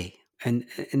fray. And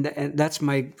that's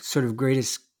my sort of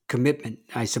greatest commitment,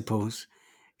 I suppose,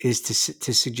 is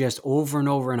to suggest over and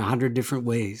over in 100 different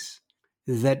ways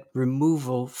that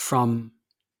removal from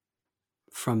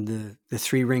the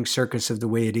three-ring circus of the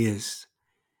way it is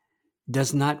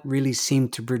does not really seem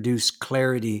to produce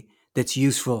clarity that's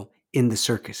useful in the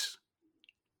circus.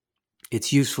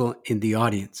 It's useful in the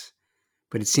audience,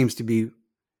 but it seems to be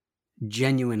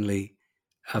genuinely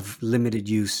of limited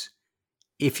use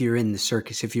if you're in the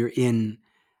circus, if you're in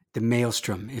the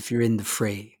maelstrom, if you're in the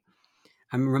fray.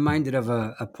 I'm reminded of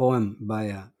a poem by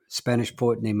a Spanish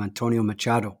poet named Antonio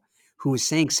Machado, who was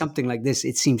saying something like this,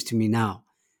 it seems to me now.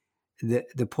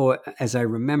 The poet, as I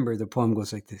remember, the poem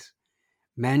goes like this: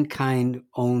 mankind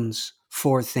owns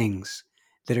 4 things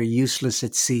that are useless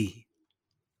at sea: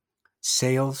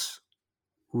 sails,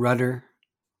 rudder,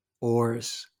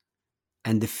 oars,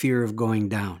 and the fear of going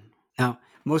down. Now,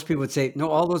 most people would say, no,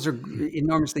 all those are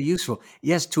enormously useful.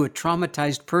 Yes, to a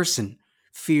traumatized person,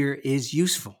 fear is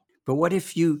useful. But what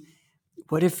if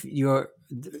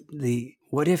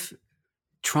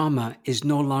trauma is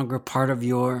no longer part of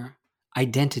your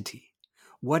identity?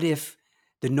 What if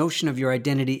the notion of your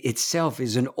identity itself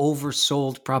is an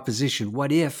oversold proposition?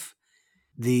 What if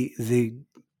the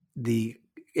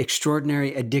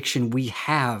extraordinary addiction we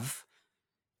have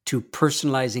to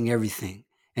personalizing everything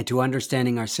and to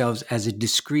understanding ourselves as a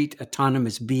discrete,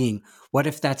 autonomous being, what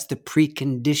if that's the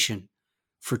precondition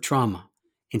for trauma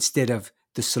instead of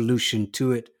the solution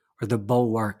to it or the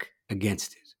bulwark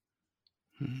against it?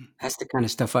 That's the kind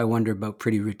of stuff I wonder about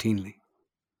pretty routinely.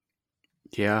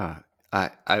 Yeah, I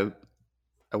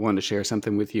want to share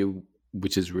something with you,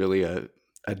 which is really a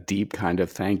deep kind of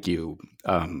thank you.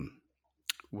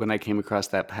 When I came across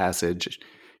that passage,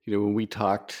 when we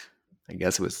talked, I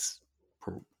guess it was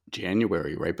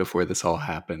January, right before this all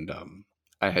happened,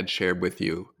 I had shared with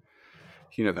you,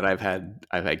 that I've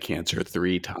had cancer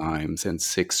 3 times and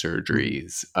 6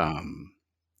 surgeries.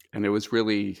 And it was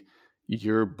really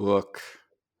your book,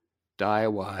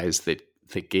 Diawise,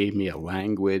 that gave me a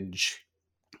language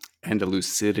and a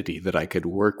lucidity that I could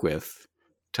work with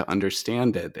to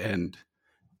understand it and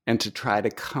to try to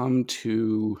come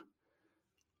to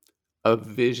a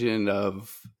vision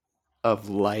of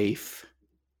life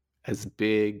as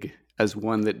big as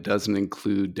one that doesn't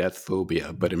include death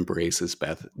phobia, but embraces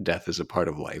death as a part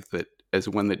of life, that as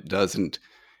one that doesn't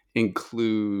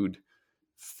include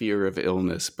fear of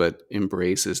illness, but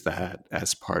embraces that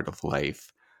as part of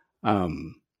life.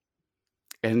 And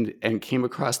came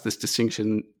across this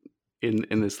distinction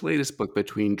in this latest book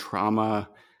between trauma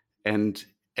and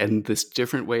this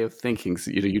different way of thinking.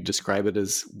 So, you describe it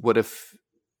as, what if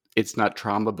it's not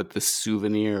trauma, but this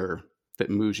souvenir that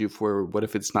moves you forward? What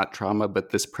if it's not trauma, but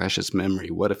this precious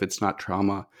memory? What if it's not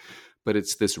trauma, but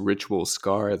it's this ritual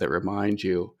scar that reminds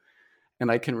you? And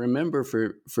I can remember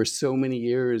for so many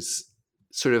years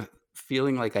sort of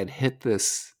feeling like I'd hit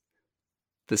this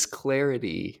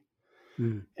clarity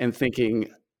and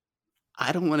thinking,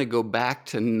 I don't want to go back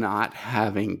to not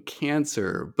having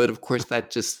cancer. But of course, that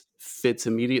just fits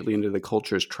immediately into the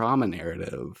culture's trauma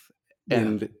narrative. Yeah.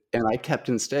 And I kept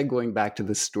instead going back to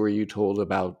the story you told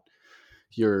about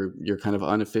your kind of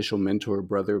unofficial mentor,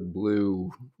 Brother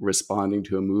Blue, responding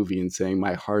to a movie and saying,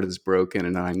 my heart is broken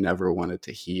and I never want it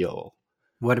to heal.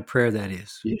 What a prayer that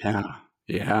is.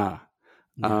 Yeah.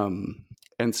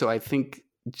 And so I think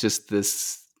just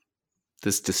this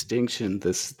distinction,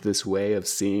 this way of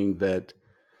seeing that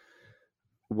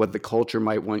what the culture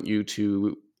might want you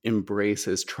to embrace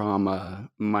as trauma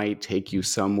might take you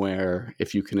somewhere,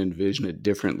 if you can envision it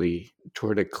differently,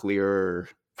 toward a clearer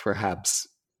perhaps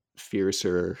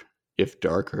fiercer, if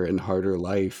darker and harder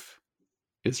life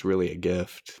is really a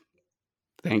gift.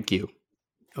 Thank you.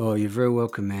 Oh, you're very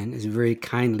welcome, man. It's very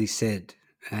kindly said.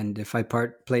 And if I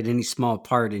played any small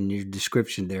part in your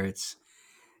description there,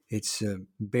 it's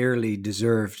barely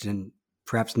deserved and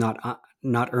perhaps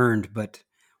not earned. But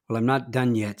well, I'm not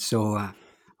done yet, so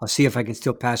I'll see if I can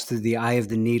still pass through the eye of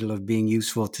the needle of being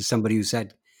useful to somebody who's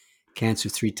had cancer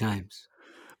 3 times.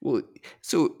 Well,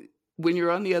 so when you're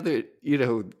on the other,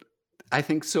 I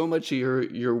think so much of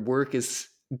your work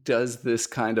does this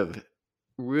kind of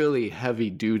really heavy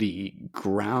duty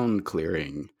ground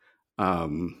clearing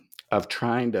of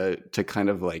trying to kind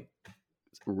of like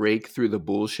rake through the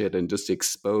bullshit and just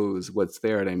expose what's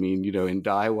there. And I mean, in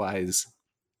Die-Wise,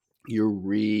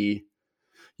 you're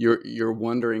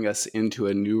wandering us into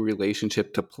a new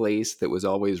relationship to place that was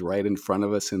always right in front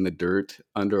of us in the dirt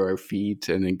under our feet.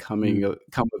 And then come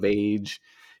of age,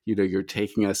 you're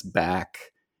taking us back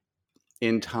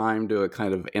in time to a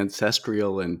kind of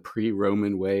ancestral and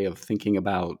pre-Roman way of thinking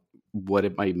about what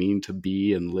it might mean to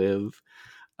be and live.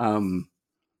 And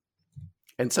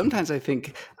sometimes I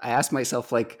ask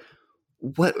myself, like,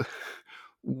 what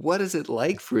is it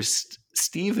like for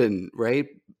Stephen, right?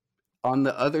 On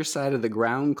the other side of the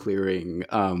ground clearing,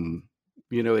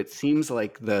 it seems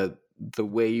like the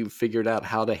way you figured out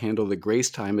how to handle the grace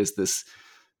time is this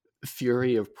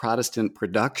fury of Protestant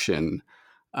production.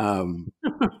 But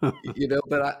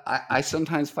I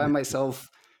sometimes find myself,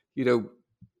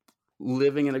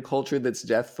 living in a culture that's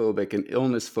death phobic and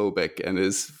illness phobic and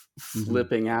is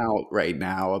flipping out right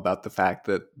now about the fact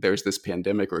that there's this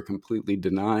pandemic or completely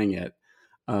denying it.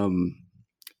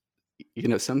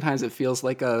 Sometimes it feels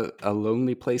like a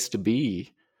lonely place to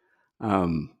be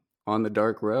on the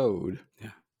dark road. Yeah.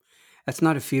 That's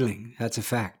not a feeling. That's a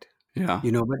fact. Yeah.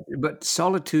 But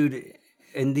solitude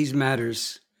in these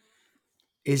matters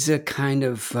is a kind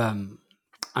of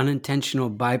unintentional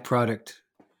byproduct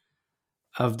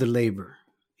of the labor.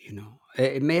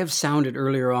 It may have sounded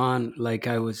earlier on like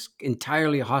I was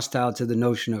entirely hostile to the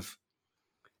notion of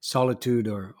solitude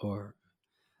or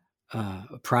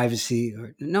privacy.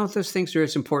 No, those things are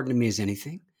as important to me as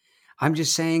anything. I'm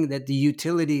just saying that the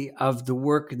utility of the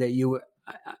work that you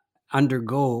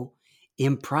undergo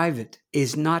in private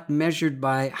is not measured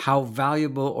by how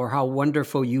valuable or how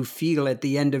wonderful you feel at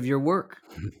the end of your work.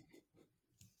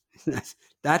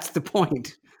 That's the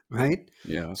point, right?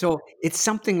 Yeah. So it's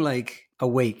something like a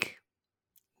wake,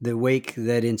 the wake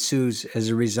that ensues as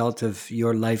a result of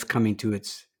your life coming to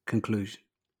its conclusion.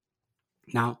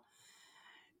 Now,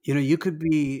 you could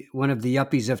be one of the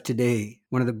yuppies of today,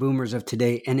 one of the boomers of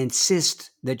today, and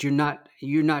insist that you're not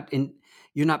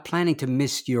planning to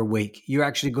miss your wake. You're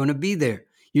actually going to be there.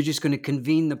 You're just going to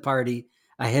convene the party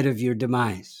ahead of your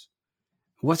demise.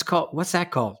 What's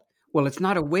that called? Well, it's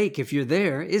not a wake if you're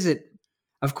there, is it?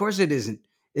 Of course it isn't.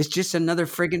 It's just another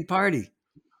friggin' party,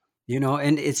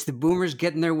 and it's the boomers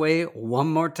getting their way one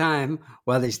more time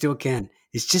while they still can.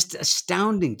 It's just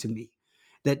astounding to me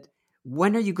that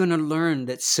when are you going to learn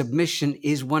that submission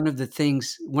is one of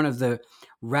the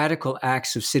radical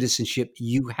acts of citizenship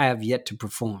you have yet to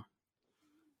perform?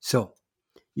 So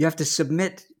you have to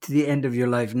submit to the end of your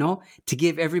life, no? To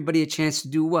give everybody a chance to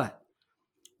do what?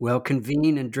 Well,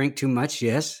 convene and drink too much,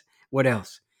 yes. What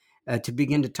else? To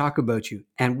begin to talk about you.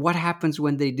 And what happens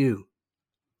when they do?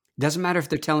 Doesn't matter if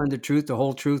they're telling the truth, the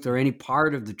whole truth, or any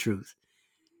part of the truth.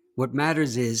 What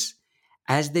matters is,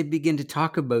 as they begin to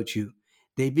talk about you,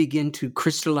 they begin to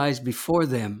crystallize before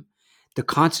them the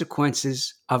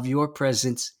consequences of your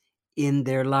presence in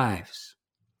their lives.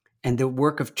 And the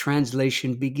work of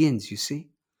translation begins, you see?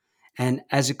 And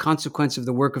as a consequence of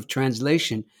the work of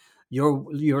translation,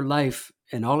 your life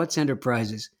and all its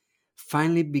enterprises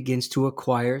finally begins to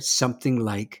acquire something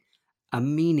like a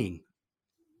meaning.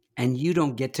 And you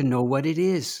don't get to know what it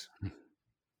is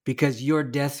because your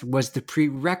death was the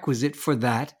prerequisite for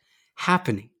that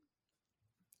happening.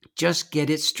 Just get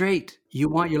it straight. You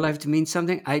want your life to mean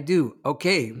something? I do.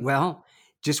 Okay, well,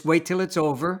 just wait till it's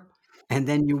over and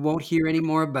then you won't hear any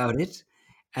more about it.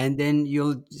 And then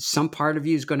some part of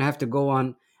you is going to have to go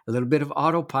on a little bit of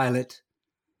autopilot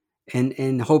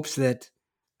in hopes that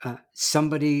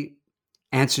somebody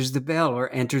answers the bell or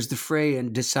enters the fray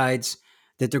and decides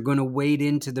that they're going to wade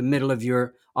into the middle of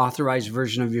your authorized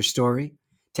version of your story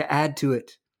to add to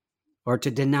it or to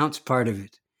denounce part of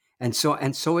it. And so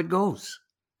it goes.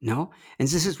 No? And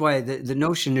this is why the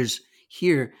notion is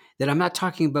here that I'm not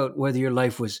talking about whether your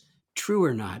life was true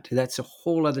or not. That's a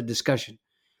whole other discussion.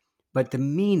 But the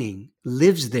meaning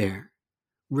lives there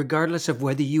regardless of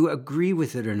whether you agree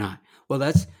with it or not.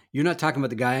 Well, you're not talking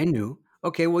about the guy I knew.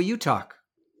 Okay, well, you talk.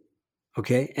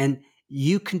 Okay, and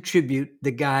you contribute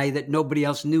the guy that nobody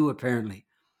else knew, apparently,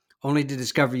 only to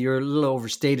discover you're a little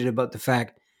overstated about the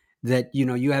fact that,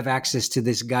 you have access to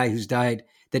this guy who's died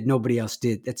that nobody else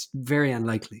did. That's very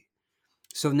unlikely.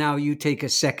 So now you take a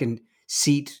second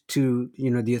seat to,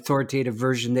 the authoritative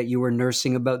version that you were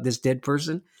nursing about this dead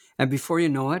person. And before you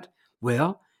know it,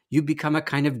 well, you become a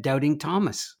kind of doubting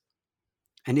Thomas.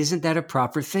 And isn't that a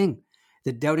proper thing?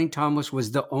 The doubting Thomas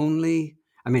was the only,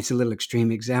 it's a little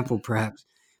extreme example perhaps,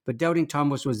 but doubting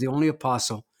Thomas was the only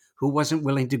apostle who wasn't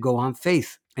willing to go on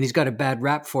faith. And he's got a bad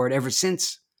rap for it ever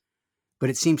since. But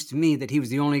it seems to me that he was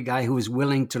the only guy who was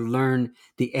willing to learn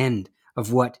the end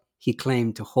of what he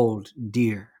claimed to hold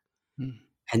dear.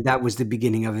 And that was the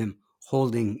beginning of him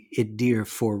holding it dear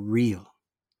for real.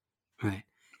 Right?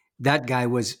 That guy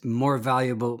was more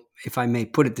valuable, if I may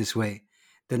put it this way,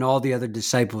 than all the other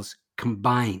disciples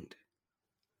combined,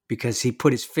 because he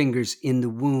put his fingers in the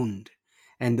wound,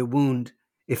 and the wound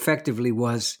effectively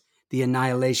was the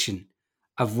annihilation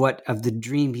of the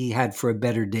dream he had for a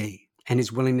better day. And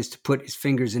his willingness to put his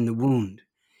fingers in the wound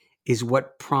is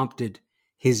what prompted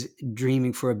his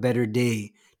dreaming for a better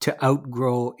day to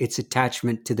outgrow its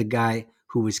attachment to the guy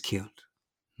who was killed.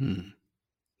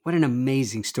 What an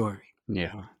amazing story.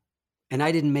 Yeah. And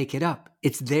I didn't make it up.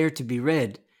 It's there to be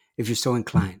read if you're so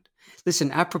inclined.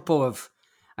 Listen, apropos of,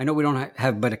 I know we don't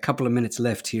have but a couple of minutes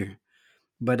left here,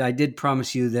 but I did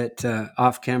promise you that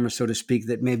off camera, so to speak,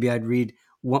 that maybe I'd read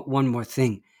one more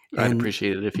thing. I'd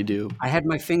appreciate it if you do. I had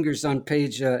my fingers on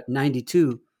page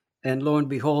 92, and lo and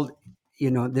behold,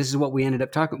 this is what we ended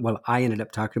up talking. Well, I ended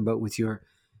up talking about with your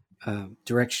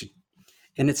direction,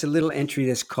 and it's a little entry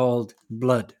that's called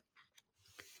Blood,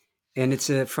 and it's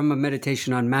from a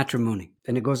meditation on matrimony,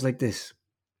 and it goes like this.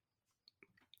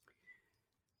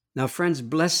 Now, friends,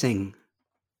 blessing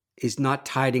is not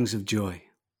tidings of joy.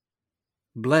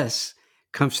 Bless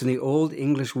comes from the old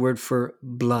English word for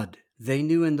blood. They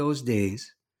knew in those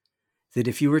days that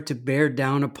if you were to bear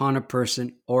down upon a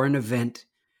person or an event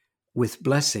with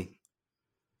blessing,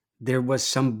 there was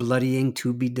some bloodying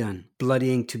to be done,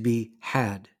 bloodying to be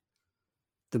had.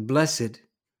 The blessed,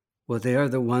 well, they are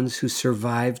the ones who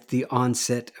survived the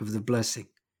onset of the blessing,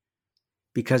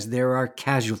 because there are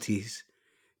casualties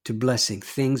to blessing.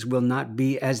 Things will not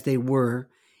be as they were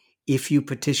if you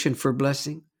petition for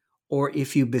blessing or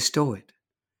if you bestow it.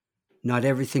 Not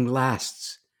everything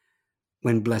lasts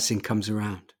when blessing comes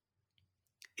around.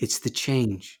 It's the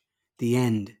change, the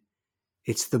end.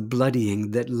 It's the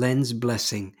bloodying that lends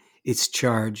blessing its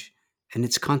charge and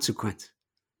its consequence.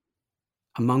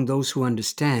 Among those who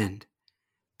understand,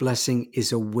 blessing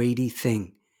is a weighty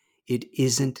thing. It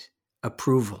isn't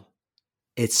approval.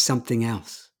 It's something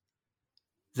else.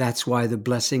 That's why the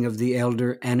blessing of the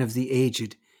elder and of the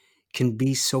aged can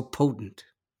be so potent.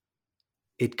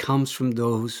 It comes from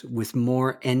those with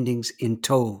more endings in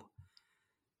tow,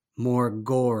 more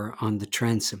gore on the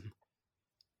transom.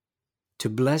 To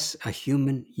bless a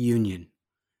human union,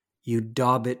 you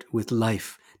daub it with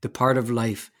life, the part of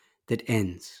life that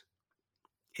ends.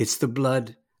 It's the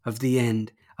blood of the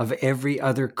end of every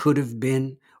other could have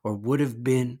been or would have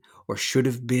been or should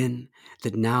have been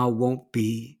that now won't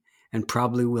be and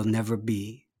probably will never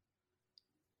be.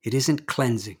 It isn't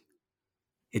cleansing.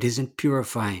 It isn't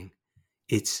purifying.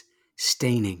 It's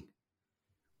staining,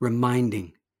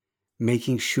 reminding,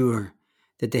 making sure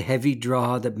that the heavy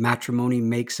draw that matrimony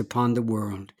makes upon the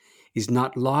world is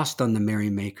not lost on the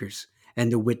merrymakers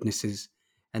and the witnesses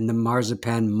and the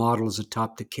marzipan models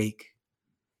atop the cake.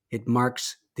 It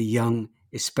marks the young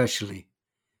especially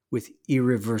with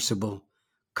irreversible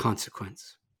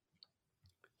consequence.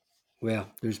 Well,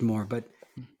 there's more, but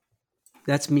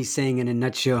that's me saying in a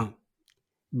nutshell,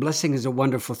 blessing is a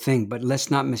wonderful thing, but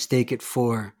let's not mistake it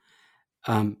for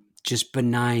just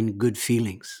benign good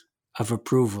feelings of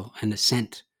approval and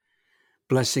assent.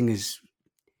 Blessing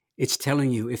it's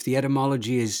telling you, if the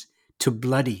etymology is to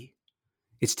bloody,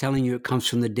 it's telling you it comes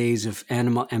from the days of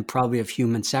animal and probably of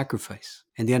human sacrifice.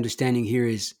 And the understanding here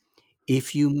is,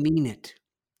 if you mean it,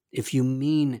 if you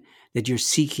mean that you're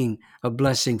seeking a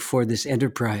blessing for this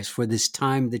enterprise, for this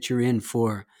time that you're in,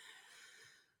 for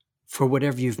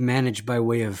whatever you've managed by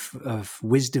way of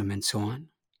wisdom and so on,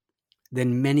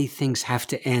 then many things have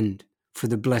to end for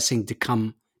the blessing to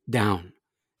come down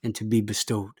and to be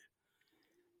bestowed.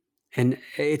 And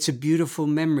it's a beautiful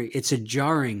memory. It's a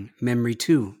jarring memory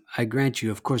too. I grant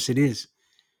you, of course it is.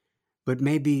 But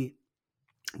maybe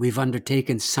we've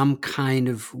undertaken some kind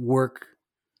of work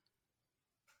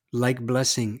like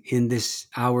blessing in this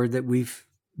hour that we've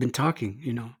been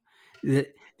talking,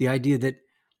 the idea that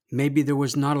maybe there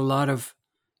was not a lot of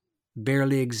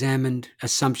barely examined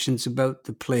assumptions about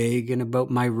the plague and about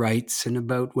my rights and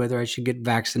about whether I should get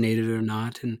vaccinated or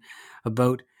not, and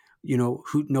about,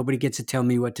 nobody gets to tell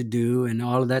me what to do and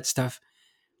all of that stuff.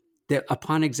 That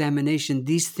upon examination,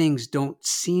 these things don't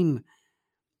seem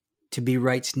to be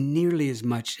rights nearly as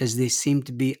much as they seem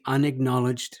to be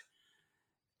unacknowledged,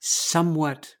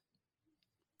 somewhat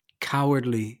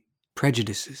cowardly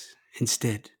prejudices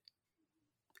instead.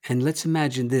 And let's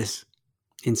imagine this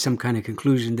in some kind of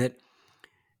conclusion, that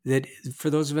for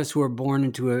those of us who are born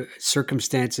into a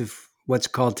circumstance of what's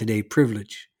called today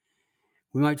privilege,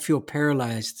 we might feel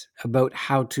paralyzed about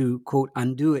how to, quote,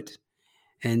 undo it.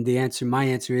 And my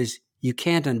answer is, you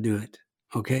can't undo it,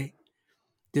 okay?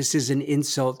 This is an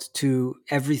insult to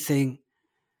everything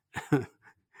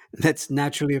that's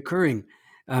naturally occurring.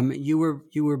 You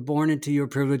were born into your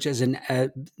privilege as in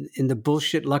the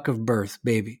bullshit luck of birth,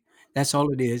 baby. That's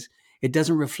all it is. It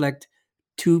doesn't reflect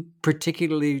too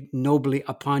particularly nobly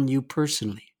upon you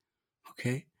personally,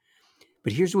 okay?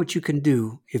 But here's what you can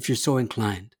do if you're so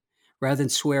inclined. Rather than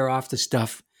swear off the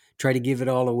stuff, try to give it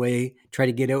all away, try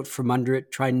to get out from under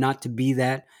it, try not to be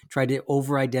that, try to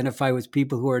over-identify with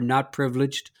people who are not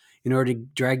privileged in order to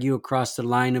drag you across the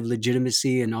line of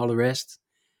legitimacy and all the rest.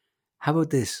 How about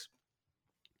this?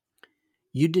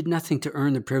 You did nothing to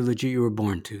earn the privilege that you were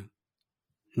born to,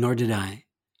 nor did I.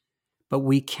 But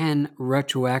we can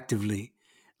retroactively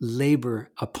labor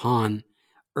upon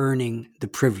earning the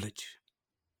privilege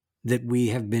that we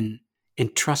have been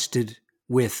entrusted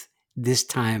with this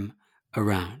time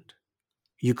around.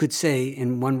 You could say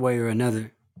in one way or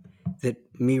another that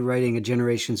me writing A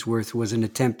Generation's Worth was an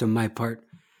attempt on my part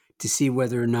to see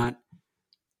whether or not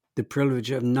the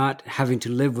privilege of not having to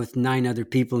live with 9 other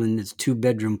people in this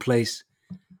 2-bedroom place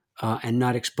and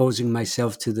not exposing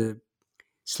myself to the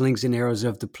slings and arrows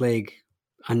of the plague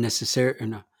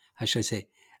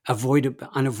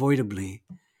unavoidably,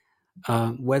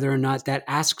 whether or not that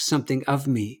asks something of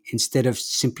me instead of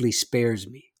simply spares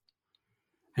me.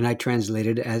 And I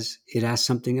translated as it asks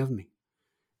something of me.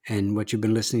 And what you've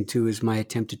been listening to is my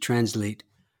attempt to translate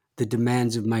the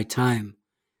demands of my time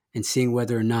and seeing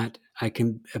whether or not I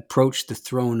can approach the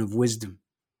throne of wisdom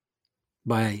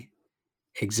by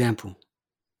example,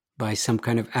 by some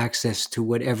kind of access to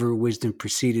whatever wisdom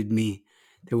preceded me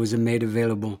that was made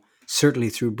available, certainly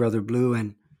through Brother Blue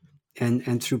and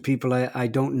through people I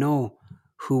don't know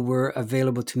who were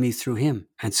available to me through him.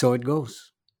 And so it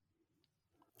goes.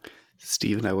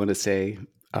 Stephen, I want to say,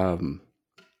 I've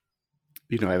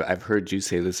heard you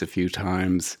say this a few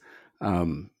times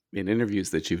in interviews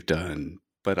that you've done,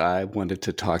 but I wanted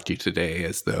to talk to you today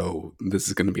as though this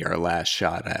is going to be our last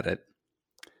shot at it.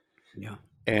 Yeah.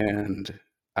 And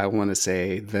I want to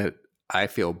say that I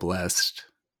feel blessed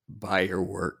by your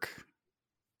work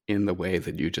in the way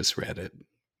that you just read it.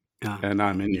 Yeah. And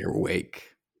I'm in your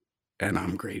wake, and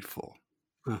I'm grateful.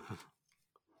 Uh-huh.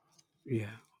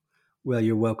 Yeah. Well,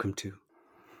 you're welcome to.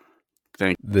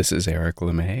 This is Eric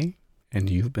LeMay, and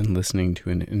you've been listening to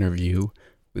an interview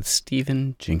with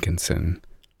Stephen Jenkinson,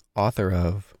 author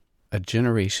of A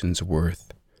Generation's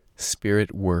Worth,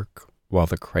 Spirit Work While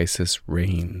the Crisis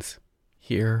Reigns,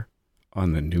 here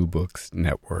on the New Books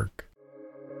Network.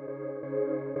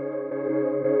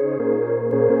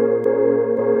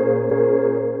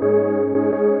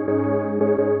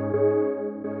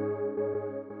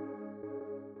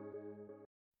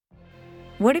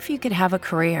 What if you could have a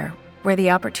career where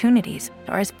the opportunities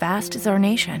are as vast as our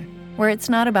nation, where it's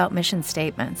not about mission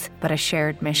statements, but a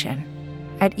shared mission?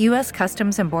 At U.S.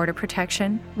 Customs and Border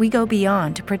Protection, we go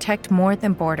beyond to protect more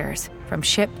than borders. From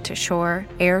ship to shore,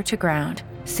 air to ground,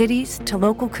 cities to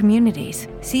local communities,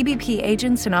 CBP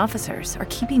agents and officers are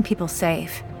keeping people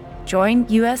safe. Join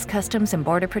U.S. Customs and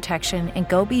Border Protection and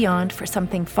go beyond for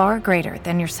something far greater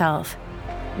than yourself.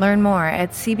 Learn more at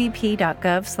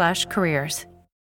cbp.gov/careers.